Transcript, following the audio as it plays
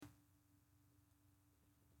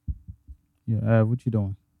Yeah, what you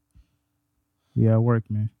doing? Yeah, at work,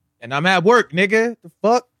 man. And I'm at work, nigga. The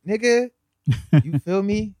fuck, nigga? You feel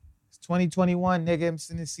me? It's 2021, nigga. I'm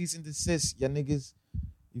sending cease and desist, ya niggas.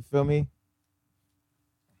 You feel me?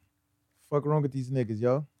 Fuck wrong with these niggas,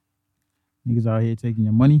 yo? Niggas out here taking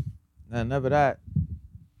your money. Nah, never that.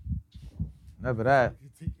 Never that.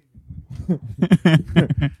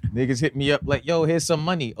 Niggas hit me up like, yo, here's some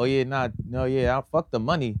money. Oh yeah, nah, no, yeah, I fuck the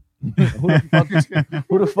money. who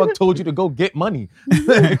the fuck told you to go get money?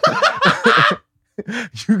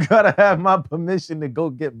 You gotta have my permission to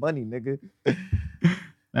go get money, nigga.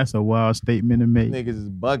 That's a wild statement to make. Niggas is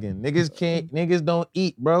bugging. Niggas don't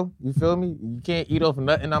eat, bro. You feel me? You can't eat off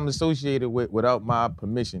nothing I'm associated with without my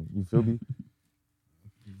permission. You feel me?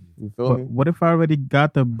 You feel me? What if I already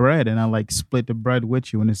got the bread and I like split the bread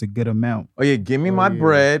with you and it's a good amount? Oh yeah, give me my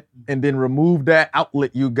bread and then remove that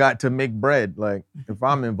outlet you got to make bread. Like if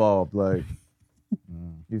I'm involved, like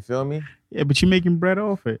you feel me? Yeah, but you making bread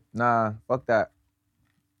off it. Nah, fuck that.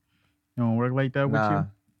 You don't work like that with you?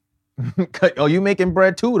 Oh, you making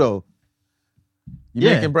bread too though? You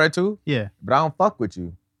making bread too? Yeah. But I don't fuck with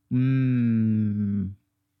you.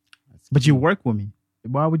 But you work with me.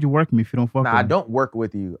 Why would you work with me if you don't fuck with me? Nah, I don't work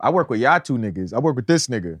with you. I work with y'all two niggas. I work with this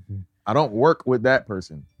nigga. I don't work with that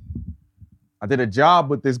person. I did a job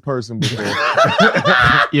with this person before.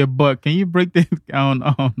 Yeah, but can you break this? I don't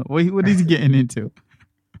know. What is he getting into?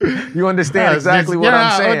 You understand exactly what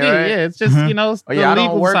I'm saying, right? Yeah, it's just, you know, oh, yeah, I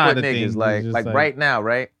don't work with niggas. Things. Like right now,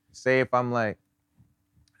 right? Say if I'm like,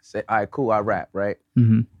 all right, cool, I rap, right?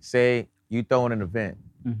 Mm-hmm. Say you throw in an event,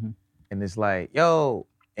 and it's like, yo,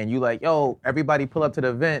 and you like, yo, everybody pull up to the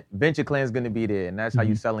event, Venture Clan's gonna be there, and that's how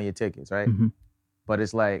you selling your tickets, right? But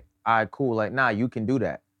it's like, all right, cool, like, nah, you can do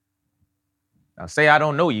that. Now, say I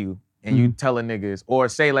don't know you, and you telling niggas, or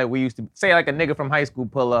say like we used to, say like a nigga from high school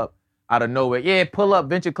pull up out of nowhere, yeah, pull up,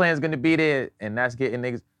 Venture Clan's gonna be there, and that's getting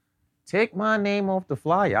niggas, take my name off the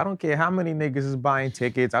flyer. I don't care how many niggas is buying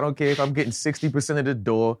tickets. I don't care if I'm getting 60% of the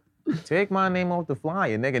door. Take my name off the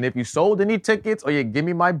flyer, nigga. And if you sold any tickets, or you give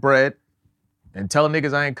me my bread, and tell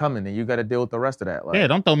niggas I ain't coming, and you got to deal with the rest of that. Like, yeah,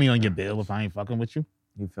 don't throw me on your bill if I ain't fucking with you.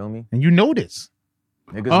 You feel me? And you know this.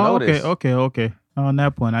 Niggas know this. Okay. On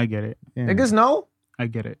that point, I get it. Yeah. Niggas know? I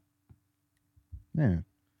get it. Yeah.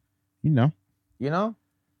 You know? You know?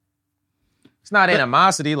 It's not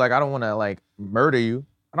animosity. Like, I don't want to, like, murder you.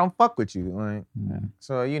 I don't fuck with you. Like,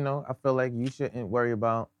 so, you know, I feel like you shouldn't worry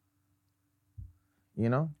about, you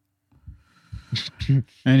know?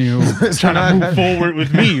 Anywho, trying to move forward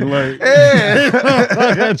with me, like,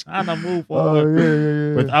 trying to move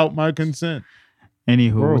forward without my consent.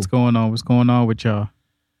 Anywho, bro. What's going on? What's going on with y'all?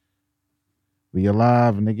 We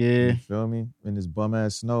alive, nigga. You feel me? In this bum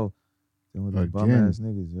ass snow, dealing with these bum ass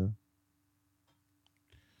niggas, yo.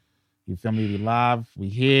 You feel me? We live. We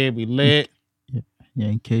here. We lit. Yeah,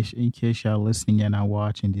 in case y'all listening and not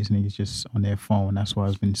watching, these niggas just on their phone. That's why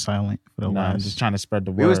it's been silent for the last. I'm just trying to spread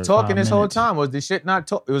the word. We was talking this whole time. Was this shit not?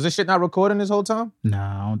 Was this shit not recording this whole time?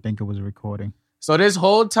 Nah, I don't think it was recording. So this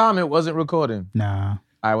whole time it wasn't recording. Nah.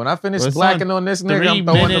 All right, when I finish blacking on this nigga, I'm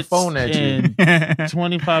throwing the phone at you.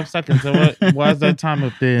 25 seconds. So why is that time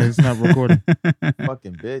up there? It's not recording.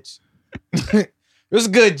 Fucking bitch. It was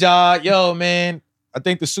good, y'all. Yo, man. I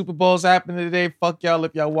think the Super Bowl's happening today. Fuck y'all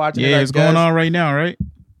if y'all watching it. Yeah, it's going on right now, right?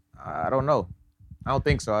 I don't know. I don't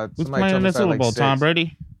think so. Who's playing in the Super Bowl? Tom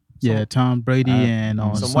Brady? Yeah, Tom Brady and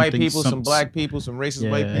some white people, some black people, some racist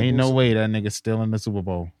white people. Ain't no way that nigga's still in the Super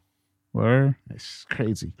Bowl. Word? It's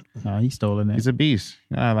crazy. Nah, he's stolen it. He's a beast.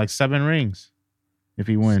 Like 7 rings if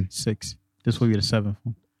he wins. 6. This will be the 7th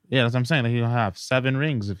one. Yeah, that's what I'm saying. Like, he'll have 7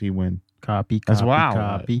 rings if he win. Copy. That's wild.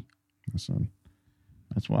 Copy. That's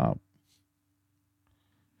wild.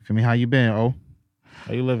 Feel me? How you been? Oh,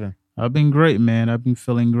 how you living? I've been great, man. I've been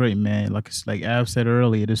feeling great, man. Like Av said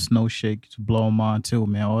earlier, the snow shake is blowing mine too,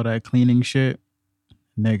 man. All that cleaning shit,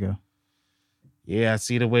 nigga. Yeah, I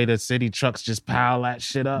see the way the city trucks just pile that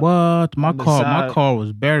shit up. What? My car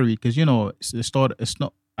was buried because it started.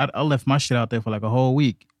 I left my shit out there for like a whole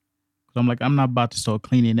week. Cause I'm like, I'm not about to start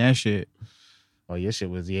cleaning that shit. Oh, your shit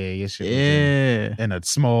was was in a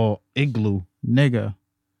small igloo, nigga.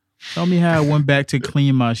 Tell me how I went back to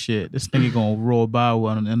clean my shit. This nigga gonna roll by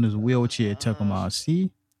one in his wheelchair talking about,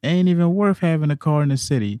 see, ain't even worth having a car in the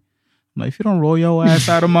city. I'm like, if you don't roll your ass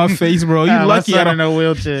out of my face, bro, you lucky I don't know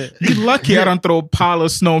wheelchair. You lucky I don't throw a pile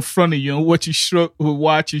of snow in front of you and watch you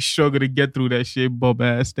struggle to get through that shit, bum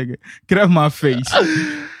ass nigga. Get out of my face.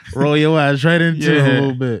 Roll your ass right into it a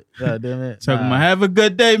little bit. God damn it. Talking about, have a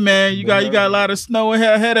good day, man. You got a lot of snow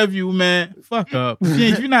ahead of you, man. Fuck up.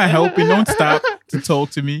 If you're not helping, don't stop to talk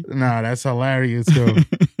to me. Nah, that's hilarious, though.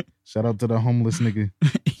 Shout out to the homeless nigga.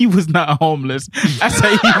 He was not homeless. I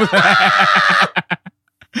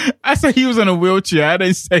said he was in a wheelchair. I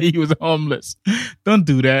didn't say he was homeless. Don't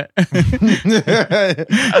do that.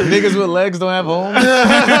 Niggas with legs don't have homes.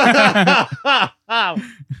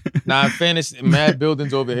 Nah, fantasy, mad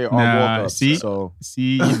buildings over here are walk-ups. See, so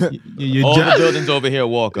your all the buildings over here are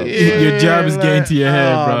walk-ups. Yeah, your job is getting to your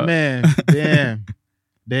head, bro. Man,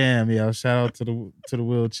 damn, yo! Shout out to the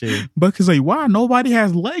wheelchair. But cause like, why nobody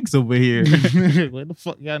has legs over here? What the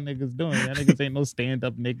fuck y'all niggas doing? Y'all niggas ain't no stand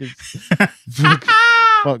up niggas.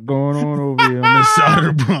 Fuck going on over here on this side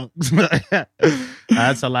of the Bronx?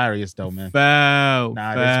 That's hilarious though, man. Foul.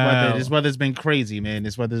 This weather's been crazy, man.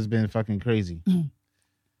 This weather's been fucking crazy.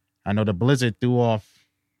 I know the blizzard threw off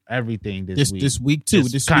everything this week. This week too.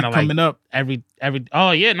 This week like coming up. Every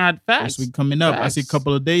oh yeah, not fast. This week coming up. Facts. I see a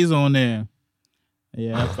couple of days on there.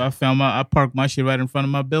 Yeah, I parked my shit right in front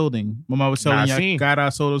of my building. Mama was telling you I got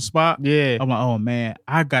out sold a spot. Yeah. I'm like, oh man,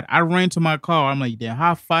 I ran to my car. I'm like, damn,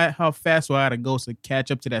 how fast do I gotta go to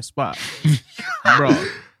catch up to that spot? Bro.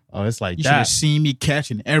 Oh, it's like you that. You should have seen me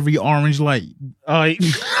catching every orange light. Oh,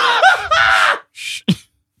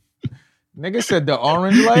 nigga said the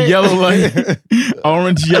orange light? Yellow light.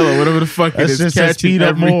 Orange, yellow, whatever the fuck it is. Just catching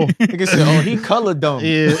every... more. Nigga said, oh, he color dumb.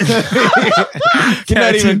 Yeah. You're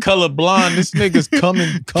not even color blind. This nigga's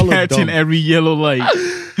coming color dumb. Catching every yellow light.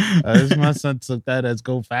 My son took that as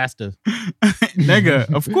go faster.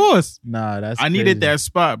 Nigga, of course. Nah, that's I needed that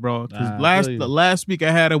spot, bro. Because last week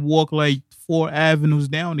I had to walk like 4 avenues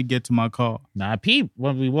down to get to my car. Nah, peep.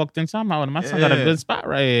 When we walked in somehow, my son got a good spot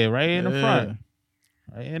right here, right in the front.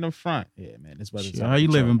 Right in the front. Yeah, man. This weather's how you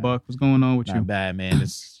living, Buck? What's going on with you? Not bad, man.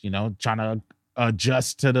 It's, trying to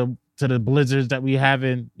adjust to the blizzards that we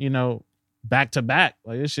having, back to back.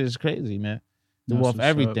 Like, this shit is crazy, man. Threw off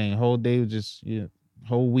everything. Whole day was just,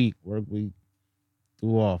 whole week, work week,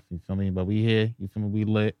 threw off. You feel me? But we here. You feel me? We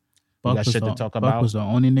lit. We got shit to talk about. Buck was the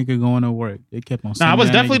only nigga going to work. They kept on. I was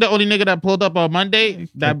definitely the only nigga that pulled up on Monday.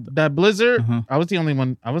 That blizzard. I was the only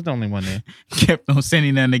one. I was the only one there. Kept on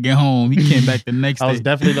sending that nigga home. He came back the next day. I was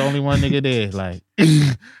definitely the only one nigga there. Like,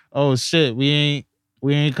 oh shit, we ain't.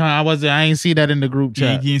 I ain't see that in the group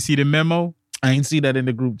chat. You didn't see the memo? I ain't see that in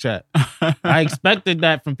the group chat. I expected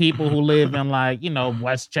that from people who live in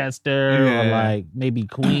Westchester or like maybe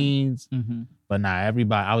Queens. But nah,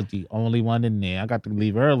 everybody, I was the only one in there. I got to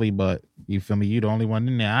leave early, but you feel me? You the only one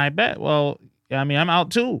in there. I bet. Well, I'm out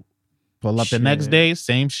too. Pull up the next day,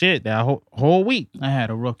 same shit. That whole week. I had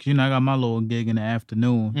a rook. I got my little gig in the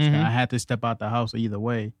afternoon. So I had to step out the house either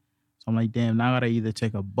way. So I'm like, damn, now I gotta either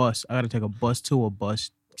take a bus. I gotta take a bus to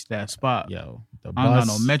that spot. Yo, the I don't got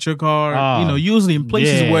no Metro card. Usually in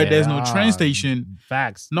places where there's no train station.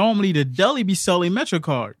 Facts. Normally the deli be selling Metro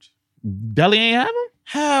cards. Deli ain't have them?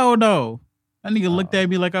 Hell no. That nigga looked at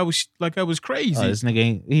me like I was crazy. This nigga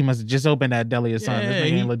ain't. He must have just opened that deli or something. This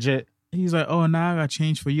nigga ain't legit. He's like, oh, now I got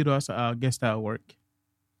change for you though. I said, I guess that'll work.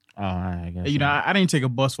 Oh, I guess. I didn't take a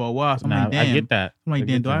bus for a while. So I'm like, damn. I get that. I'm like,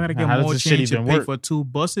 damn, do I gotta get more change to pay for 2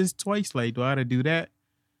 buses twice? Like, do I gotta do that?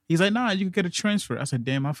 He's like, nah, you can get a transfer. I said,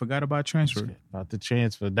 damn, I forgot about transfer. About the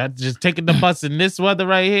transfer. That's just taking the bus in this weather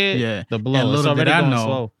right here. Yeah. The blow. Little it's already did going I know,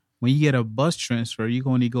 slow. When you get a bus transfer, you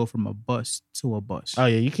can only go from a bus to a bus. Oh,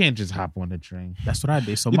 yeah. You can't just hop on the train. That's what I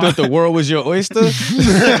did. So you thought the world was your oyster?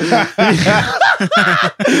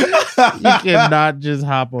 You cannot just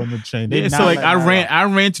hop on the train. So like I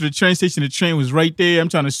ran to the train station. The train was right there. I'm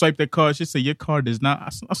trying to swipe the card. She said, your card does not. I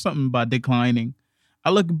saw something about declining.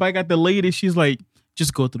 I look back at the lady. She's like,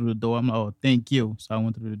 just go through the door. I'm like, oh, thank you. So I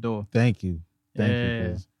went through the door. Thank you. Thank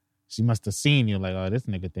you. She must have seen you like, oh, this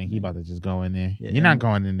nigga think he about to just go in there. Yeah, You're not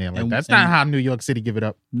going in there. Like that's not how New York City give it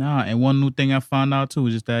up. Nah, and one new thing I found out too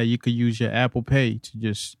is just that you could use your Apple Pay to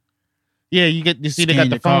just you see they got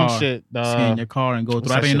the phone shit. Scan your car and go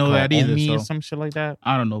through. I didn't know that either. So. Some shit like that.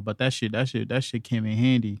 I don't know, but that shit came in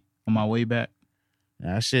handy on my way back.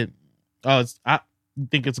 That shit. Oh, I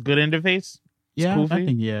think it's a good interface. Yeah, cool I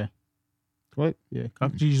think yeah. What? Yeah, I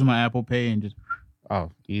could use my Apple Pay and just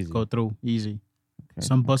easy go through easy. Okay,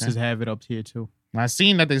 some buses have it up here too. I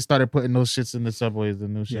seen that they started putting those shits in the subways, the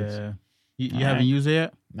new shits. Yeah, you haven't used it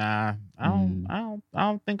yet? Nah, I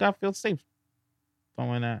don't think I feel safe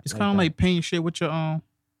doing that. It's kind of like paying shit with your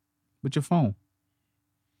phone.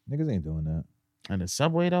 Niggas ain't doing that. In the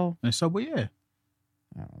subway though. In the subway, yeah.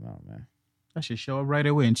 I don't know, man. That should show up right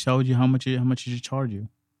away and tell you how much it should charge you.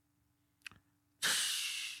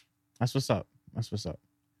 That's what's up.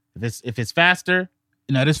 If it's faster.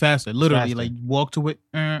 No, it's faster. Literally, like walk to it.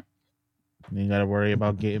 You ain't gotta worry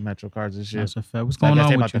about getting Metro cards and shit. That's a fact. What's going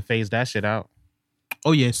on with you? To phase that shit out.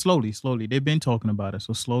 Oh yeah, slowly. They've been talking about it,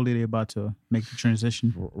 so slowly they're about to make the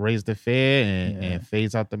transition. Raise the fare and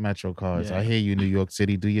phase out the Metro cards. Yeah. I hear you, New York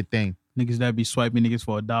City. Do your thing. Niggas that be swiping niggas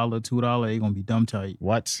for $1, $2, they gonna be dumb tight.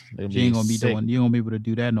 What? You ain't gonna be doing. You ain't gonna be able to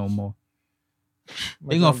do that no more.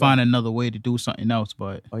 They gonna find another way to do something else,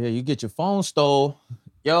 but oh yeah, you get your phone stole.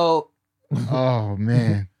 Yo, Oh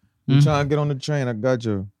man, you trying to get on the train? I got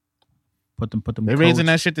you. put them. they raising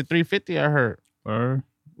that shit to $350. I heard.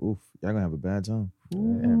 Oof, y'all gonna have a bad time. Yeah,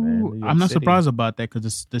 man. New York I'm not City. surprised about that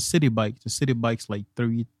because the city bike's like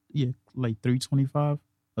 $325 or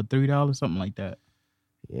 $3, something like that.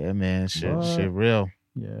 Yeah, man. Shit What? real.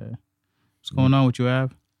 Yeah. What's going on with you,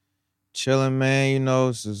 Av? Chilling, man. You know,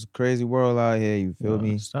 it's a crazy world out here. You feel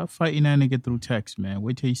me? Stop fighting that nigga through text, man.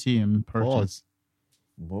 Wait till you see him in person. Pause.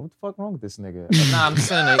 What the fuck wrong with this nigga? Nah, I'm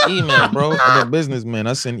sending an email, bro. I'm a businessman.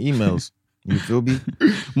 I send emails. You feel me?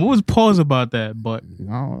 What was pause about that? But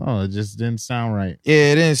I don't know. It just didn't sound right.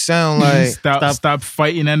 Yeah, it didn't sound like stop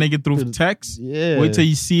fighting that nigga through text. Yeah. Wait till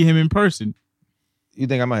you see him in person. you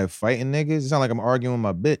think I'm out here fighting niggas. It sound like I'm arguing with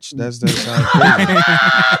my bitch. That sounds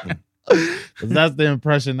crazy. That's the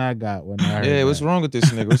impression I got when I heard Yeah, what's that. wrong with this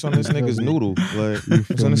nigga? What's on this nigga's noodle? Like,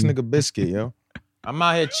 what's on this nigga biscuit, yo? I'm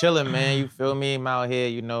out here chilling, man. You feel me? I'm out here,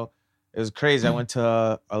 you know. It was crazy. I went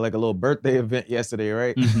to like a little birthday event yesterday,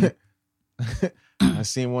 right? I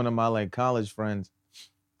seen one of my like college friends.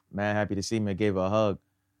 Man, happy to see me. I gave her a hug.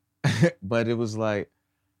 But it was like,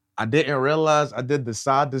 I didn't realize I did the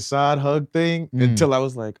side-to-side hug thing until I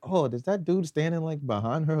was like, oh, is that dude standing like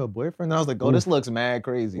behind her boyfriend? And I was like, oh, this looks mad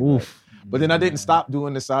crazy. Like, but then I didn't stop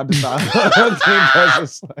doing the side-to-side hug thing because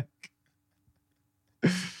it's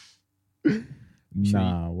like...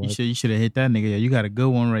 Nah, what? You should have hit that nigga. You got a good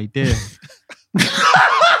one right there.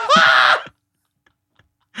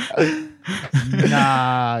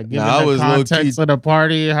 Nah, given I the was context of the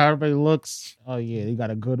party, how everybody looks. Oh yeah, you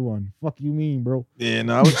got a good one. Fuck you mean, bro? Yeah,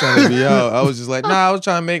 no, I was trying to be out. I was just like, I was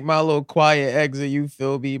trying to make my little quiet exit, you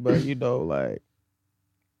feel me? But, you know, like...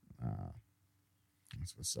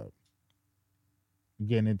 That's what's up.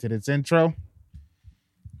 Getting into this intro.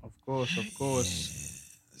 Of course.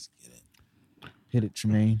 Let's get it. Hit it,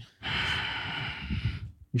 Tremaine.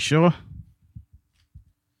 You sure?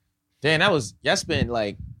 Damn, y'all spent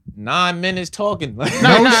like 9 minutes talking. Like, Shit,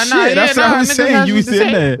 that's what I was saying. You was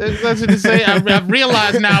in there. That's what to say. I've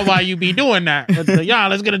realized now why you be doing that. Y'all,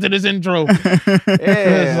 let's get into this intro. Yeah,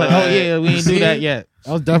 It's like, oh yeah, we ain't do see? that yet.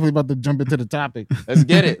 I was definitely about to jump into the topic. Let's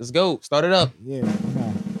get it. Let's go. Start it up. Yeah, come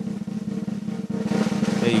on.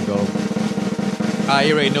 There you go.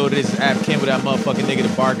 You already know this app came with that motherfucking nigga,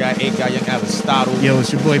 the bar guy, 8 guy, young Aristotle. Yo,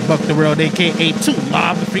 it's your boy Buck the World, aka 2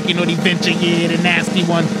 Live, the freaking naughty venture, yeah, the nasty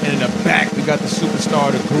one. And in the back, we got the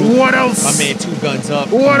superstar of the group. What else? My man, 2 Guns Up.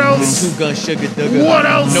 What else? The 2 Gun Sugar Dugger. What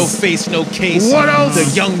else? No face, no case. What else? The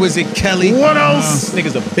young wizard Kelly. What else? This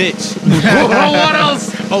nigga's a bitch. Oh, what else?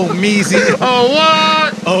 Oh, Meezy. Oh,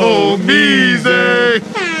 what? Oh, Meezy.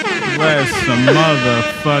 Let's Keep it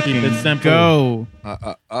motherfucking simple. go.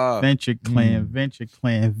 Venture Clan back.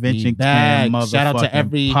 motherfucking Shout out to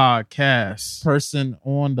every podcast. person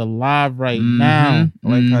on the live right now. I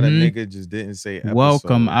like how that nigga just didn't say episode.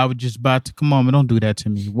 Welcome. I was just about to come on, man. Don't do that to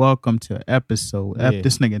me. Welcome to episode. Yeah.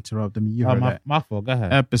 This nigga interrupted me. You heard that. My fault. Go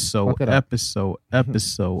ahead. Episode 119.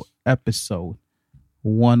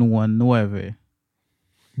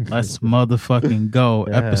 Let's motherfucking go.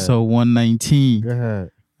 Go ahead. Episode 119. Go ahead.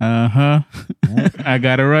 I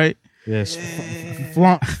got it right. Yes.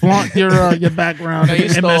 Flaunt your background. No, you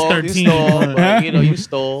stole. MS-13. But, you know, you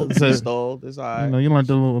stole. So- You stole. It's all right. You learned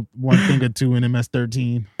a little one thing or two in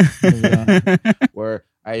MS-13. Where,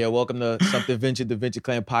 hey, yo, welcome to Something Venture, the Venture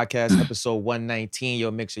Clan podcast, episode 119. Yo,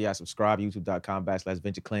 make sure y'all subscribe,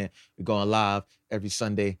 youtube.com/Venture Clan. We're going live every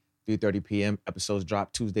Sunday, 3:30 p.m. Episodes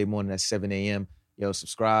drop Tuesday morning at 7 a.m. Yo,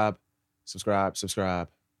 subscribe.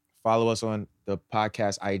 Follow us on the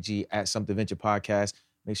podcast IG at Something Venture Podcast.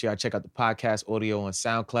 Make sure y'all check out the podcast audio on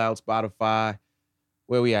SoundCloud, Spotify.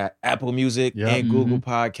 Where we at? Apple Music and Google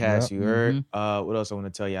Podcasts. Yep. You heard? What else I want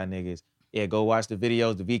to tell y'all niggas? Yeah, go watch the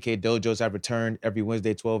videos. The VK Dojos have returned every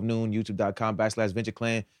Wednesday, 12 noon, youtube.com/Venture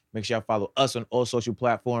Clan. Make sure y'all follow us on all social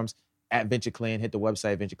platforms at Venture Clan. Hit the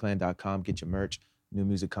website, ventureclan.com. Get your merch. New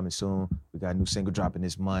music coming soon. We got a new single dropping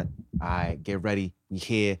this month. All right, get ready. We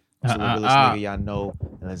here. I'm the realest nigga y'all know.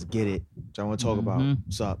 And let's get it. What y'all want to talk about?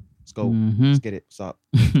 What's up? Let's go. Let's get it. What's up?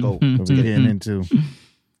 Let's go. What we getting into?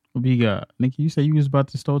 What you got? Nikki, you said you was about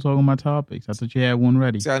to start talking my topics. I thought you had one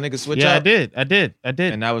ready. See how niggas switch Yeah, up? I did.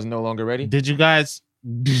 And that was no longer ready? Did you guys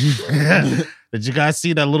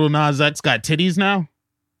see that Lil Nas X got titties now?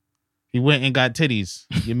 He went and got titties.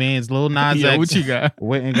 Your man's Lil Nas X. What you got?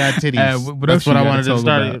 Went and got titties. What That's else what you I gotta wanted to talk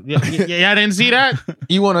start. about? Y'all didn't see that?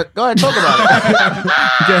 You want to go ahead, talk about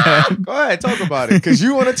it. Go ahead. Go ahead, talk about it, because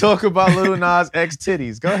you want to talk about Lil Nas X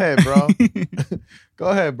titties. Go ahead, bro. Go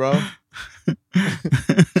ahead, bro.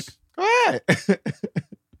 Go ahead.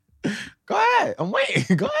 Go ahead. I'm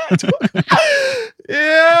waiting. Go ahead.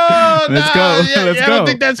 Yeah, Let's go. Let's I go. don't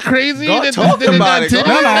think that's crazy. Go that talk this nigga about got it. Go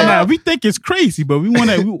titties. ahead. No. We think it's crazy, but we want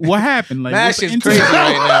to. What happened? Like, That what's the shit's incident? crazy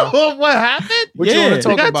right now. What happened? What you Yeah. want to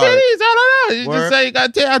You talk got about? titties. It? I don't know. You Word. just say you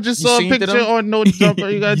got titties. I just You saw a seen to picture them? on No Jumper.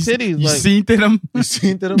 You got titties. You like, seen to them? You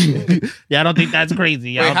seen to them? yeah, I don't think that's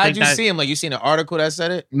crazy. I Wait, don't how'd think you that- see him? Like, you seen an article that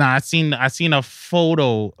said it? Nah, I seen a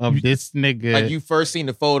photo of this nigga Like, you first seen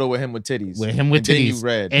the photo with him with titties. with him with and then titties. you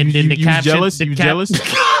read. And then the You caption. jealous? the You cap- jealous?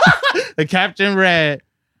 The caption read,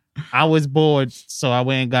 "I was bored, so I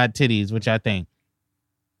went and got titties." Which I think.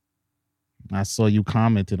 I saw you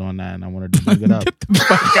commented on that, and I wanted to bring it up. Get the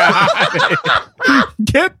fuck out of here.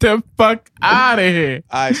 Get the fuck out of here.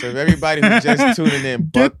 All right, so if everybody who's just tuning in,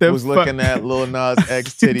 Get Buck the was fuck- looking at Lil Nas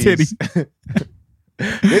X titties.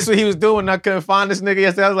 This what he was doing. I couldn't find this nigga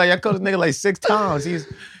yesterday. I was like, I called this nigga like 6 times. Yo,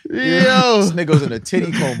 this nigga was in a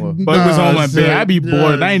titty coma. But was on my shit. bed. I be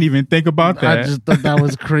bored. I ain't even think about that. I just thought that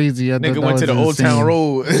was crazy. I thought Nigga that went to was the Old insane. Town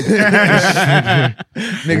Road.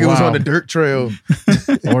 Nigga was Wow. on the dirt trail.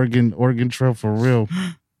 Oregon Trail for real.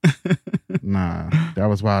 Nah, that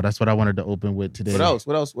was wild. That's what I wanted to open with today. What else?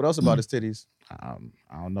 What else about his titties? I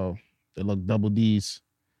don't know. They look double D's.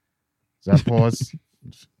 Is that pause?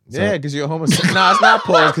 Yeah, because you're a homosexual. Nah, it's not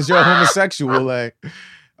pause because you're a homosexual. Like,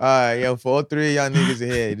 all right, yo, for all 3 of y'all niggas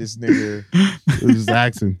here, this nigga. Just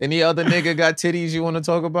asking. Any other nigga got titties you want to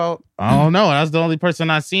talk about? I don't know. That's the only person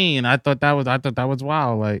I seen. I thought that was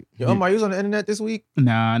wild. Like, Yo, Omar, you was on the internet this week?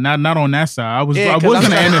 Nah, not on that side. I was Yeah, on 'cause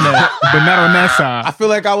the internet, but not on that side. I feel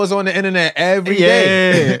like I was on the internet every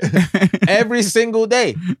day. Every single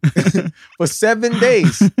day. For 7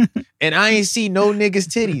 days. And I ain't see no niggas'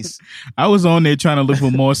 titties. I was on there trying to look for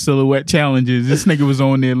more silhouette challenges. This nigga was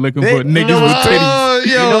on there looking They- for niggas you know with what? titties.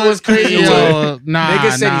 You know what's crazy? Yo, nah,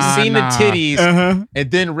 Nigga said nah, he seen nah. the titties Uh-huh. and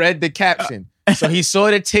then read the caption. So he saw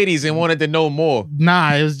the titties and wanted to know more.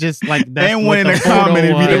 Nah, it was just like that. And went in the comment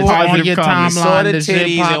and read the on positive your comments. timeline. Saw the the shit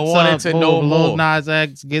titties and pops wanted up, to know Lil more. Nas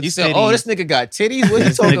X gets He said, titties. "Oh, this nigga got titties. What he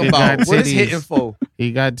This talking nigga about? got What is titties. hitting for?"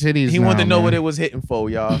 He got titties. He now, wanted to know man. what it was hitting for,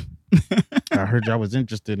 y'all. I heard y'all was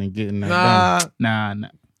interested in getting that Nah, done.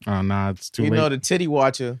 Oh, nah, it's too you late. know the titty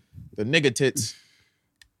watcher, the nigga tits.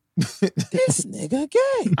 This nigga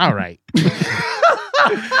gay. All right.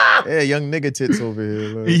 Yeah, young nigga tits over here.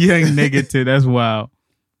 Look. Young nigga too. That's wild.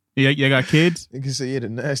 You got kids? Nigga say, yeah, the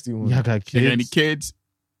nasty one. Y'all got You got any kids.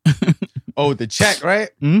 kids? Oh, the check, right?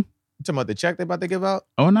 Hmm? You talking about the check they about to give out?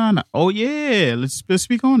 Oh no. Oh yeah. Let's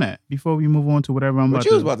speak on that before we move on to whatever I'm What about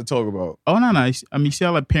you to. was about to talk about? Oh no. I mean, you see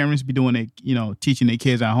how like parents be doing it, teaching their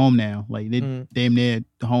kids at home now. Like they damn near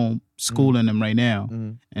home schooling them right now,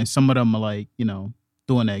 and some of them are like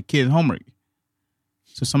doing that kids homework.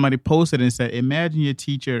 So somebody posted and said, "Imagine your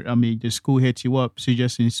teacher, the school hits you up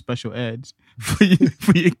suggesting special eds for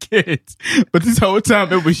your kids, but this whole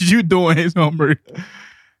time it was you doing his homework."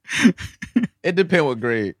 It depends what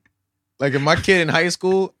grade. Like if my kid in high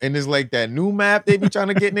school and it's like that new map they be trying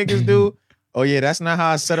to get niggas do. Oh yeah, that's not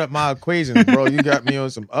how I set up my equations, bro. You got me on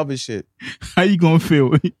some other shit. How you gonna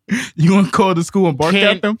feel? You gonna call the school and bark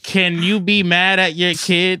at them? Can you be mad at your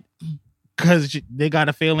kid because they got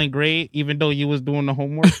a failing grade, even though you was doing the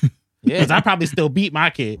homework? Yeah, Because I probably still beat my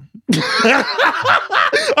kid.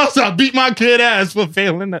 Also, I beat my kid ass for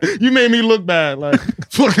failing that. You made me look bad. Like,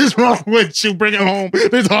 what is wrong with you? Bring it home.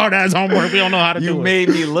 This hard ass homework. We don't know how to do it. you made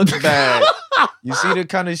me look bad. You see the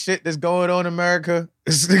kind of shit that's going on in America?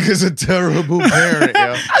 This nigga's a terrible parent,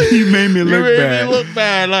 yo. You made me You look made bad. me look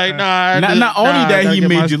bad. Like, nah. Not only I that gotta he get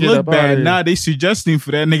my made you shit look up outta bad, here. now they suggesting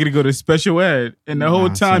for that nigga to go to special ed. And the whole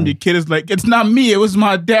Nah, time son. your kid is like, it's not me, it was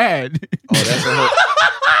my dad. Oh, that's a whole.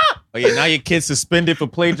 Oh yeah, now your kid's suspended for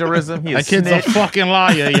plagiarism. He a That kid's snitch. a fucking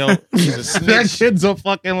liar, yo. He's a That snitch. kid's a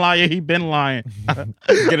fucking liar. He been lying.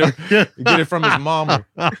 Get it from his mama.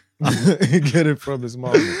 Get it from his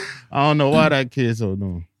mama. I don't know why that kid's so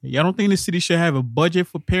no. Y'all don't think the city should have a budget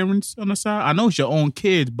for parents on the side? I know it's your own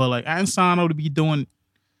kids, but like I ain't signed up to be doing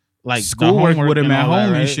Like the schoolwork homework with them and at all that,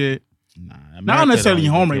 home and right? shit. Nah, Not America necessarily don't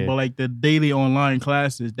even homework, care. but like the daily online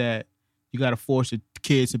classes that you gotta force the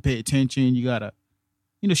kids to pay attention. You gotta,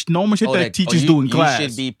 normal shit that teachers do in class. You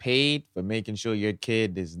should be paid for making sure your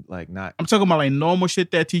kid is like not. I'm talking about like normal shit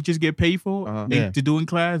that teachers get paid for Uh-huh. they- Yeah. to do in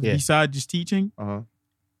class Yeah. besides just teaching.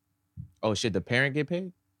 Oh shit, the parent get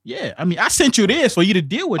paid? Yeah, I mean, I sent you this for you to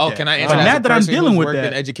deal with. Oh, that. can I answer? But as now a that I'm person dealing who's with worked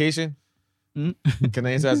that, in education. Can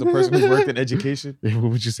I answer as a person who's worked in education? What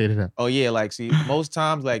would you say to that? Oh yeah, like see, most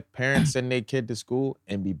times like parents send their kid to school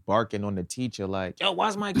and be barking on the teacher like, "Yo,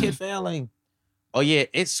 why's my kid failing?" Oh yeah,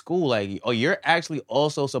 it's school. Like, oh, you're actually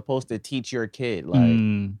also supposed to teach your kid. Like,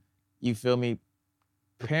 you feel me?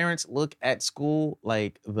 Parents look at school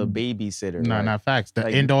like the babysitter. No, like, not facts. The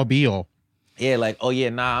like, end all be all. Yeah, like, oh yeah,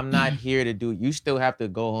 nah, I'm not here to do. You still have to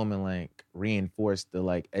go home and like reinforce the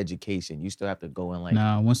like education. You still have to go and like.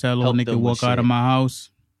 nah, once that little help nigga them with walk out of shit. my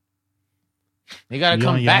house, You gotta You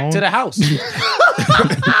on come your back own? to the house.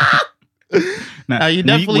 nah, You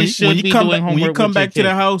definitely should be come doing back, when you homework come with your back to the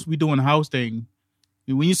kid. house, we doing house thing.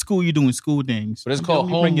 When you school, you doing school things. But it's called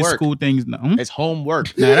You bring your homework. school things. Nah, It's homework.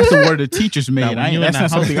 that's the word the teachers made. Nah, when you in That's the not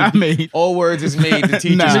something I house- made. All words is made. The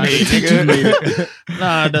teachers Nah, made. the teachers Nigga. made it.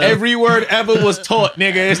 Nah, Every word ever was taught,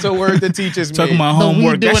 nigga. It's the word the teachers Talking made. about the we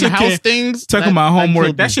homework. That doing shit house came, things. talking about homework.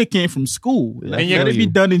 killed That me. shit came from school. Like, And let it be you're-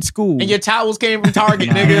 done in school. And your towels came from Target,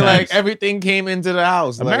 Nah, nigga. Like facts. everything came into the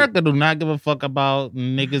house. Like, America do not give a fuck about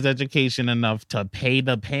niggas' education enough to pay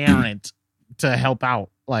the parent to help out.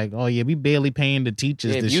 Like, oh yeah, we barely paying the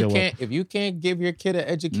teachers if to you show up. if you can't give your kid an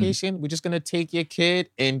education, we're just gonna take your kid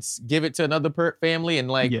and give it to another family and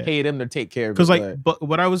like Yeah. pay them to take care of it. Because like, but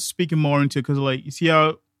what I was speaking more into, because like, you see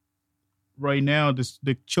how right now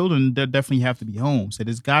the children they definitely have to be home, so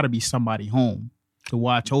there's got to be somebody home to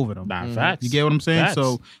watch over them. Nah, Mhm. facts. You get what I'm saying? Facts.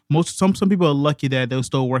 So some people are lucky that they're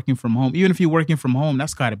still working from home. Even if you're working from home,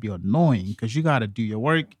 that's got to be annoying because you got to do your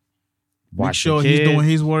work. Make Watch sure the he's kid. doing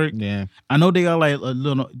his work. Yeah. I know they got like a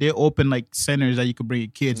little. They open like centers that you can bring your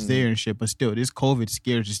kids there and shit. But still, this COVID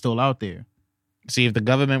scares is still out there. See, if the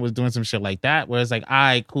government was doing some shit like that, where it's like, all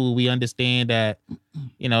right, cool, we understand that,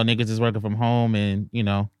 you know, niggas is working from home and, you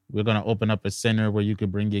know, we're going to open up a center where you could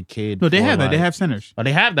bring your kid. No, they for, have that. like- They have centers. Oh,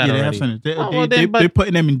 they have that Yeah, they already. have centers. Oh, well, They're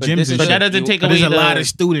putting them in But gyms this and is shit. But that doesn't take But away there's a the... lot of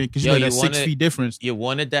students because Yo, you know you that 6 wanna- feet difference. you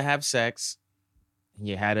wanted to have sex, and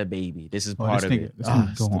you had a baby. This is Oh, part this of nigga, it. this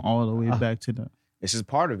nigga going all the way Ah. back to the. This is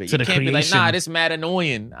part of it. To You the can't be like, creation. nah, this mad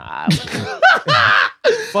annoying. Nah.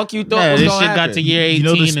 Fuck you thought Yeah, was this gonna shit got happen. to year 18 You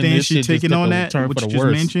know the and stance this she shit just taking took on a that, turn what for you the just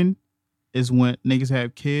worse. mentioned, is when niggas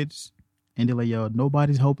have kids and they're like, yo,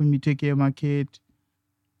 nobody's helping me take care of my kids.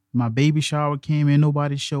 My baby shower came in,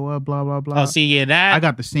 nobody show up, blah, blah, blah. Oh, see, yeah, that... I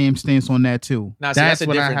got the same stance on that too. Nah, see, that's a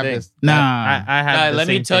when I different have thing. this... Nah. I have Nah, the let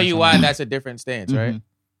me same tell take you on why that. that's a different stance, right? Mhm.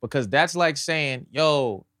 Because that's like saying,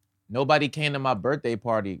 yo, nobody came to my birthday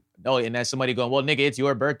party. Oh, and that's somebody going, well, nigga, it's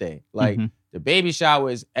your birthday. Like, Mhm. the baby shower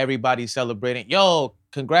is everybody celebrating. Yo,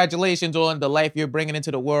 congratulations on the life you're bringing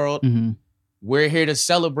into the world. Mhm. We're here to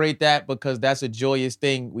celebrate that because that's a joyous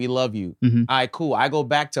thing. We love you. Mhm. All right, cool. I go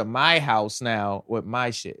back to my house now with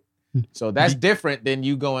my shit. So that's different than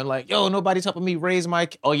you going like, yo, nobody's helping me raise my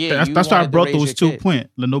kid. Oh, yeah, That's why I wanted to brought raise those your 2 kid. points.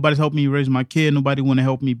 Like, nobody's helping me raise my kid. Nobody want to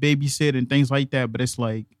help me babysit and things like that. But it's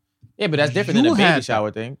like, Yeah, but that's different than You a baby had-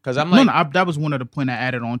 shower thing. Because I'm like, that was one of the point I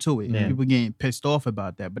added on to it. Yeah. People getting pissed off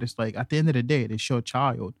about that. But it's like, at the end of the day, it's your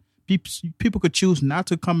child. People could choose not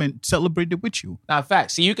to come and celebrate it with you. nah,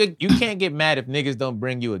 facts. See, you can't get mad if niggas don't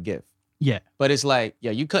bring you a gift. Yeah. But it's like,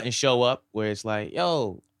 yeah, you couldn't show up where it's like,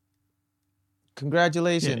 yo,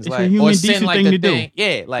 congratulations. Yeah, it's a like, human or send decent like thing the to do. thing.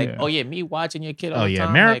 Yeah, like, Yeah. oh yeah, me watching your kid all Oh, the yeah,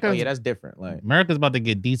 time. Like, oh America's- yeah, that's different. Like, America's about to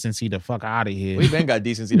get decency the fuck out of here. we been got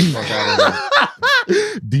decency the fuck out of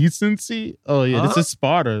here. Decency? Oh, yeah, this Huh? is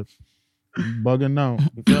Sparta. Bugging out.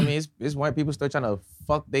 You feel me? It's white people still trying to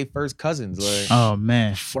fuck their first cousins. Like, Oh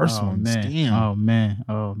man. First oh, ones, man. damn. Oh man.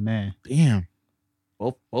 Oh man. Damn.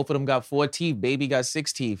 both of them got 4 teeth. Baby got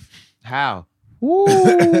 6 teeth. How?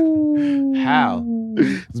 How?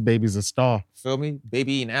 This baby's a star. Feel me?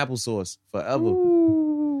 Baby eating applesauce forever.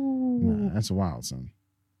 Nah, that's wild, son.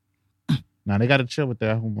 Nah, they gotta chill with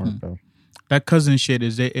their homework though. That cousin shit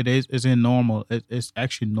is in normal. It's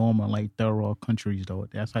actually normal in, like third world countries though.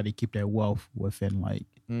 That's how they keep their wealth within like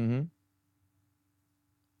Mm-hmm.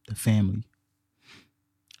 the family.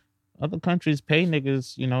 Other countries pay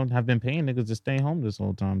niggas, you know, have been paying niggas to stay home this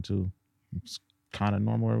whole time too. It's kind of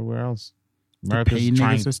normal everywhere else. To pay America's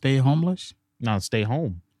trying niggas to stay homeless. no stay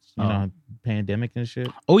home. You Oh. know, pandemic and shit.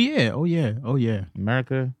 Oh yeah. Oh yeah. Oh yeah.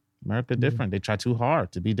 America different. They try too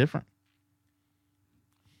hard to be different.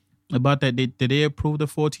 About that, did they approve the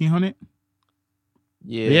 1,400?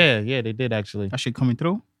 Yeah. Yeah, they did actually. That shit coming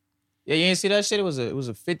through. Yeah, you didn't see that shit? It was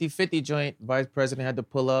a 50-50 joint. Vice president had to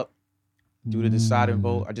pull up, do the deciding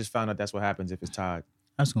vote. I just found out that's what happens if it's tied.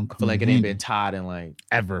 That's gonna come. I feel like in it ain't handy. been tied in like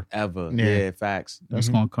Ever. Yeah, facts. That's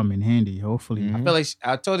gonna come in handy. Hopefully. Mhm. I feel like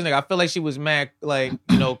I told the nigga. I feel like she was mad, like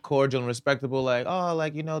cordial and respectable. Like, oh,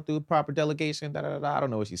 like through proper delegation. Da da da. I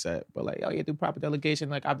don't know what she said, but like, oh yeah, through proper delegation.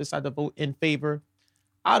 Like, I've decided to vote in favor.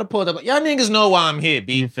 I'd have pulled up. Like, y'all niggas know why I'm here,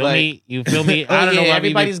 B. You feel like, me? You feel me? Oh, I don't know yeah, why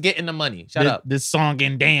everybody's getting the money. Shut up. This song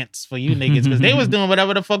and dance for you niggas because they was doing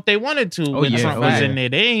whatever the fuck they wanted to when yeah, Trump was in there.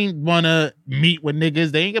 They ain't wanna meet with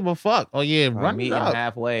niggas. They ain't give a fuck. Oh yeah, run meet it him up.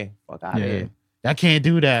 halfway. Fuck out of Yeah. here. I can't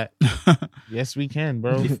do that. Yes, we can,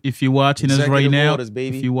 bro. If you're watching us right Executive now, orders,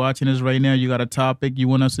 baby. if you're watching us right now, you got a topic you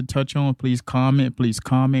want us to touch on, please comment. Please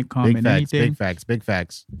comment Big facts, anything. big facts, big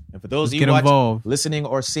facts. And for those Let's of get you involved. listening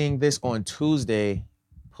or seeing this on Tuesday,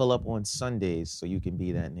 pull up on Sundays so you can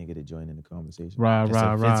be that nigga to join in the conversation. Rah, It's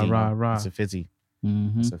rah, a rah, fizzy. rah, rah. It's a fizzy.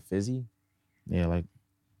 Mhm. It's a fizzy. Yeah, like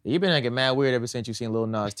You been like mad weird ever since you seen Lil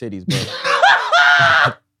Nas titties, bro.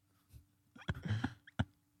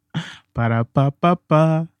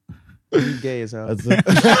 Ba-da-ba-ba-ba. You gay as hell. that's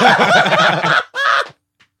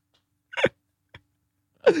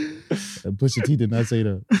Pusha T did not say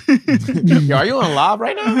that. Yo, are you on live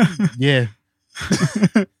right now? Yeah.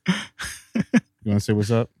 You wanna say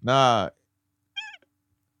what's up? Nah.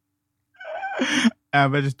 I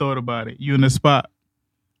just thought about it. You in the spot.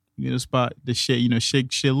 The shit,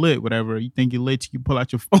 shake shit lit, whatever. You think you're lit, you pull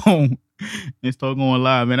out your phone and start going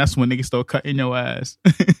live, man. That's when niggas start cutting your ass.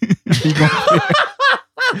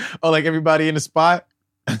 Oh, like everybody in the spot?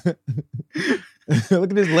 Look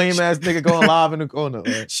at this lame ass nigga going live in the corner.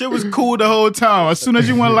 Like, Shit was cool the whole time. As soon as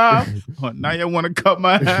you went live, now y'all want to cut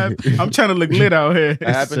my ass. I'm trying to look lit out here. that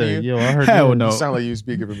happened to you? Yo, I heard Hell you. no. You sound like you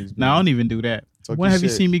speaking from these. Now I don't even do that. Talk When your have you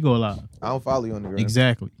shit. seen me go live? I don't follow you on the ground.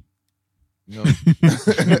 Exactly. No.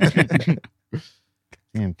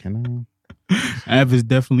 Damn, can Av is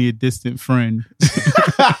definitely a distant friend.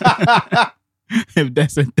 If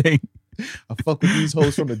that's a thing. I fuck with these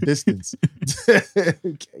hoes from a distance.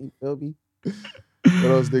 Okay, you feel me? What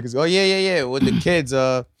those niggas? Oh yeah. With the kids,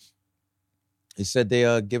 they said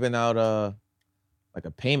they giving out like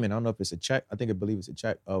a payment. I don't know if it's a check. I believe it's a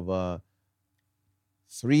check of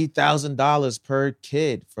 $3,000 per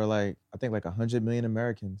kid for like 100 million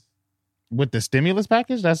Americans. with the stimulus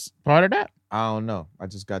package? That's part of that? I don't know. I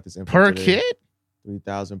just got this info Per today. kid?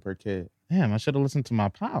 3,000 per kid. Damn, I should have listened to my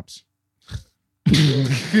pops.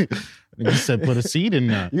 You said put a seed in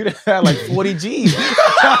there. You'd have had like 40 G's.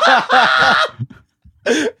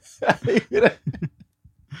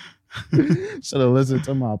 Should have listened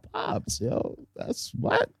to my pops, yo. That's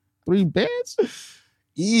what? 3 bands?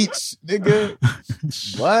 Each, nigga.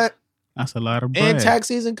 What? That's a lot of bread. And tax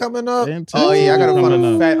season coming up. And tax Oh yeah, I gotta season find coming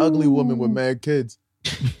a up. fat, ugly woman with mad kids.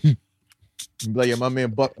 Be like, yeah, my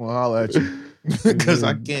man Buck will holler at you. Because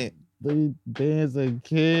I can't. 3 bands a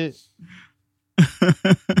kid.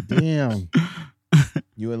 Damn.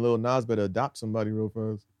 You and Lil Nas better adopt somebody real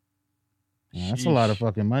fast. Man, that's a lot of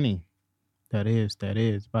fucking money. That is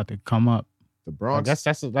about to come up. The I Bronx, guess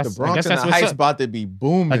that's the I Bronx guess and that's the what's Heights up. about to be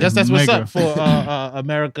booming. I guess that's what's Mega. up for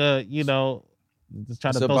America, you know, just try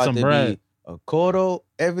It's to throw about some to bread. be a coro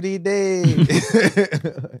every day.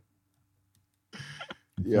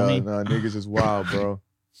 Yo, me? nah, niggas is wild, bro.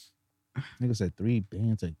 Niggas said 3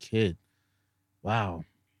 bands a kid. Wow.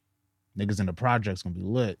 Niggas in the projects gonna be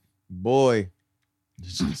lit. Boy,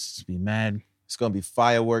 Just be mad. it's gonna be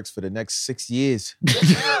fireworks for the next 6 years.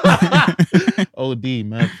 OD,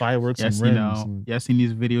 man. Fireworks Yes, and rims. y'all seen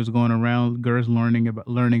these videos going around, girls learning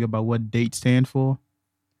about what date stand for?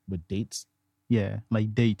 With dates. Yeah,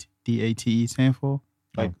 like date, DATE stand for.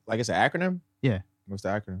 Like it's an acronym? Yeah. What's the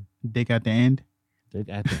acronym? Dick at the end. Dick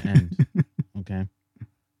at the end. Okay.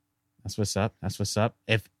 That's what's up. That's what's up.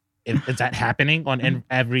 If is that happening on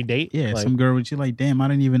every date? Yeah, Like, some girl was like, damn, I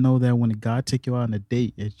didn't even know that when a guy take you out on a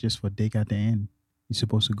date, it's just for dick at the end. You're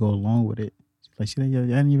supposed to go along with it. She's like, I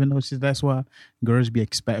didn't even know. That's why guys be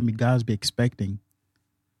expecting.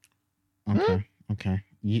 Okay. Okay.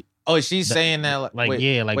 Oh, she's saying that Like, wait,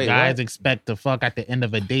 yeah, like wait, guys what? expect to fuck at the end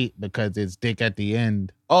of a date because it's dick at the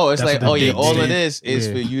end. Oh, it's That's like, what the oh yeah, date all did. of this is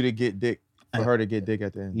Yeah. for you to get dick, for her to get dick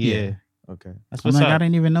at the end. Yeah. Okay. That's I'm what's like, I up.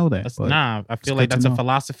 didn't even know that. That's, but nah, I feel it's like good to that's a know.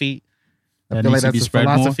 philosophy. I That feel needs like to be that's a spread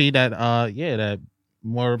more. philosophy that that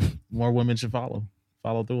more women should follow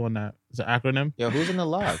through on that. It's an acronym. Yo, who's in the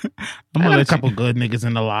live? I'm I gonna got a let couple you. good niggas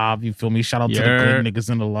in the live. You feel me? Shout out to the Yeah. good niggas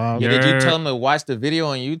in the live. Yeah, did you Yeah. tell them to watch the video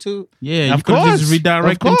on YouTube? Yeah, Of you could course. just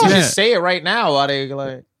redirect Of them to course. that. Just say it right now while they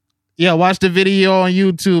like. Yeah, watch the video on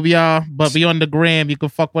YouTube, y'all. But be on the gram. You can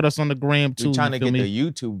fuck with us on the gram too. We're trying to get me?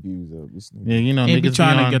 the YouTube views up. Yeah, you know, Ain't niggas be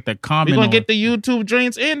trying to get the comment. We gonna get the YouTube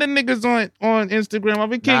drinks and the niggas on Instagram.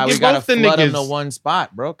 We can't we get gotta both the flood niggas. them to one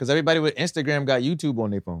spot, bro. Because everybody with Instagram got YouTube on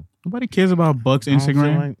their phone. Nobody cares about Buck's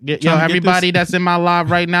Instagram. Yo, everybody that's in my live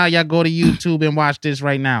right now, y'all go to YouTube and watch this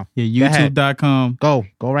right now. Yeah, YouTube.com. Go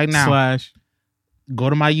right now. / Go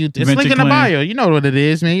to my YouTube. It's Venture link in the Clan. bio. You know what it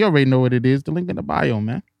is, man. You already know what it is. The link in the bio,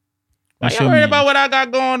 man. That's Y'all your worried man. about what I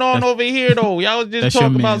got going on over here, though. Y'all was just That's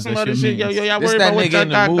talking your about mans. some That's other your shit. Yo, mans. y'all This worried that about what nigga y'all in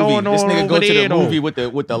the got movie. going This on nigga over go to there, the movie though.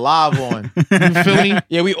 with the live on. You feel me?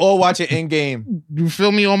 Yeah, we all watch it in game. You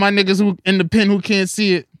feel me? All my niggas who in the pen who can't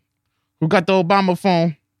see it, who got the Obama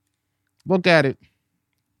phone. Look at it.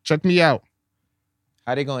 Check me out.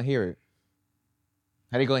 How they gonna hear it?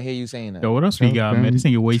 How they gonna hear you saying that? Yo, what else we got, man? This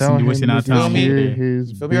nigga wasting our Tell time. me. over there.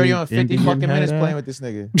 So we already on 50 fucking minutes playing with this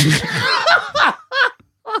nigga.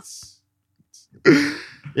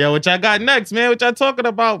 Yeah, what y'all got next, man? What y'all talking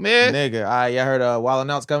about, man? Nigga, y'all heard Wild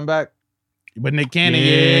 'N Out's coming back? But Nick Cannon,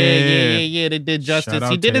 Yeah. yeah, they did justice. Shout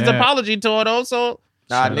He out did to his that. apology tour though, so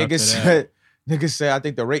Nah, Shout out to niggas said I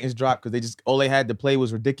think the ratings dropped because they just all they had to play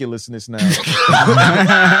was ridiculousness now. That's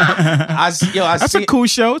a cool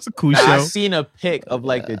show. It's a cool I show. seen a pic of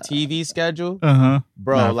like the TV schedule,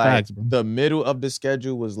 bro. Nah, like facts, bro. the middle of the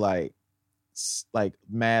schedule was like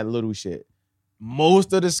mad little shit.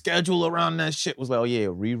 Most of the schedule around that shit was like, oh yeah,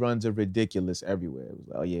 reruns of ridiculous everywhere. It was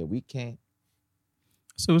like, oh yeah, we can't.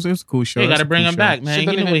 So it's a cool show. you got It's to a bring cool him show. back, man. Shit He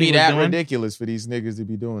couldn't knew even what he be was that doing. ridiculous for these niggas to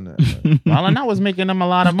be doing that. Well, and I was making them a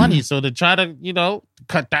lot of money, so to try to,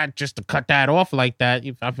 cut that off like that,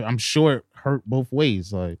 I'm sure it hurt both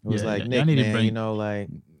ways. Like, It was like, y'all Nick, need to man, bring- like,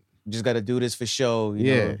 just got to do this for show. You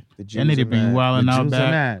Yeah. know, the Y'all need to Jews are bring mad. Wild 'N Out Jews are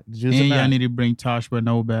back. mad. Jews are And y'all mad. need to bring Tosh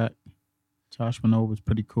Renault back. Tosh Renault was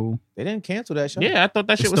pretty cool. They didn't cancel that show. Yeah, I thought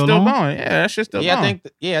that It's shit was still still on? going. Yeah, that shit's still going.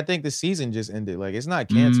 I think the season just ended. Like, it's not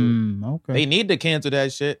canceled. Okay. They need to cancel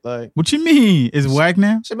that shit. Like, What you mean? Is whack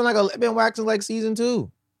now? shit been waxing like season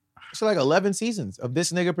 2. It's like 11 seasons of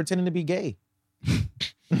this nigga pretending to be gay.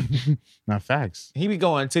 Not facts. He be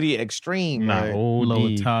going to the extreme. Nah, like,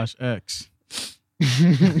 Lower Tosh X.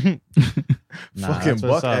 fucking that's what's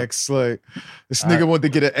Buck up. X. Like, this nigga wanted to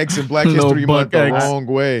get an X in Black Lil History Buk Month the X. wrong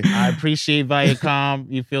way. I appreciate Viacom,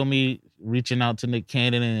 you feel me, reaching out to Nick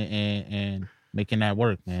Cannon and making that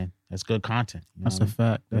work, man. That's good content. You know That's what a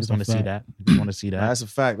fact. I That's just want a to see fact. that. I just want to see that. That's a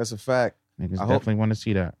fact. That's a fact. Niggas I hope- definitely want to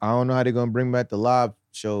see that. I don't know how they're gonna bring back the live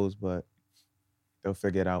shows, but they'll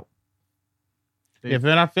figure it out. Yeah,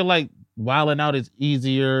 and I feel like Wild 'N Out is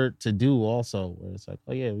easier to do also, where it's like,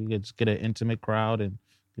 oh yeah, we could just get an intimate crowd and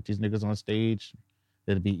get these niggas on stage.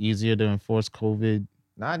 It'd be easier to enforce COVID.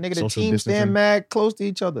 Nah, nigga, the Social team distancing. stand mad close to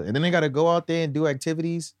each other, and then they gotta go out there and do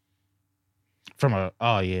activities.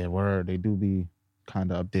 Word, they do be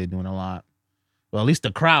kind of up there doing a lot. Well, at least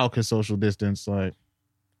the crowd can social distance, like,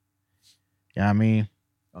 yeah, I mean,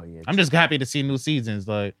 Oh yeah, I'm just happy to see new seasons.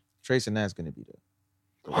 Like, Trace and that's gonna be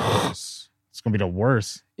there. it's gonna be the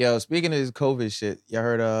worst. Yo, speaking of this COVID shit, y'all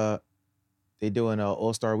heard they doing a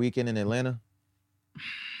All-Star Weekend in Atlanta.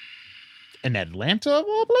 In Atlanta, of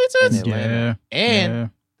all places. In Atlanta. Yeah. And yeah.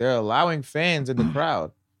 they're allowing fans in the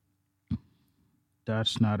crowd.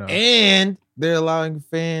 That's not a. And they're allowing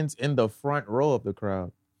fans in the front row of the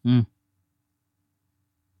crowd.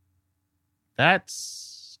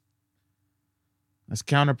 That's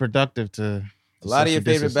counterproductive to A lot of your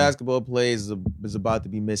social favorite distancing. basketball players is about to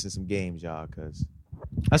be missing some games, y'all, because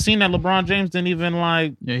I seen that LeBron James didn't even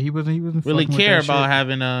like Yeah, he wasn't really fucking with care that about shit.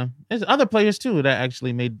 having there's other players too that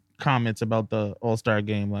actually made comments about the All-Star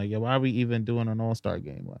game. Like, yeah, why are we even doing an All-Star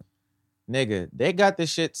game? Like, nigga, they got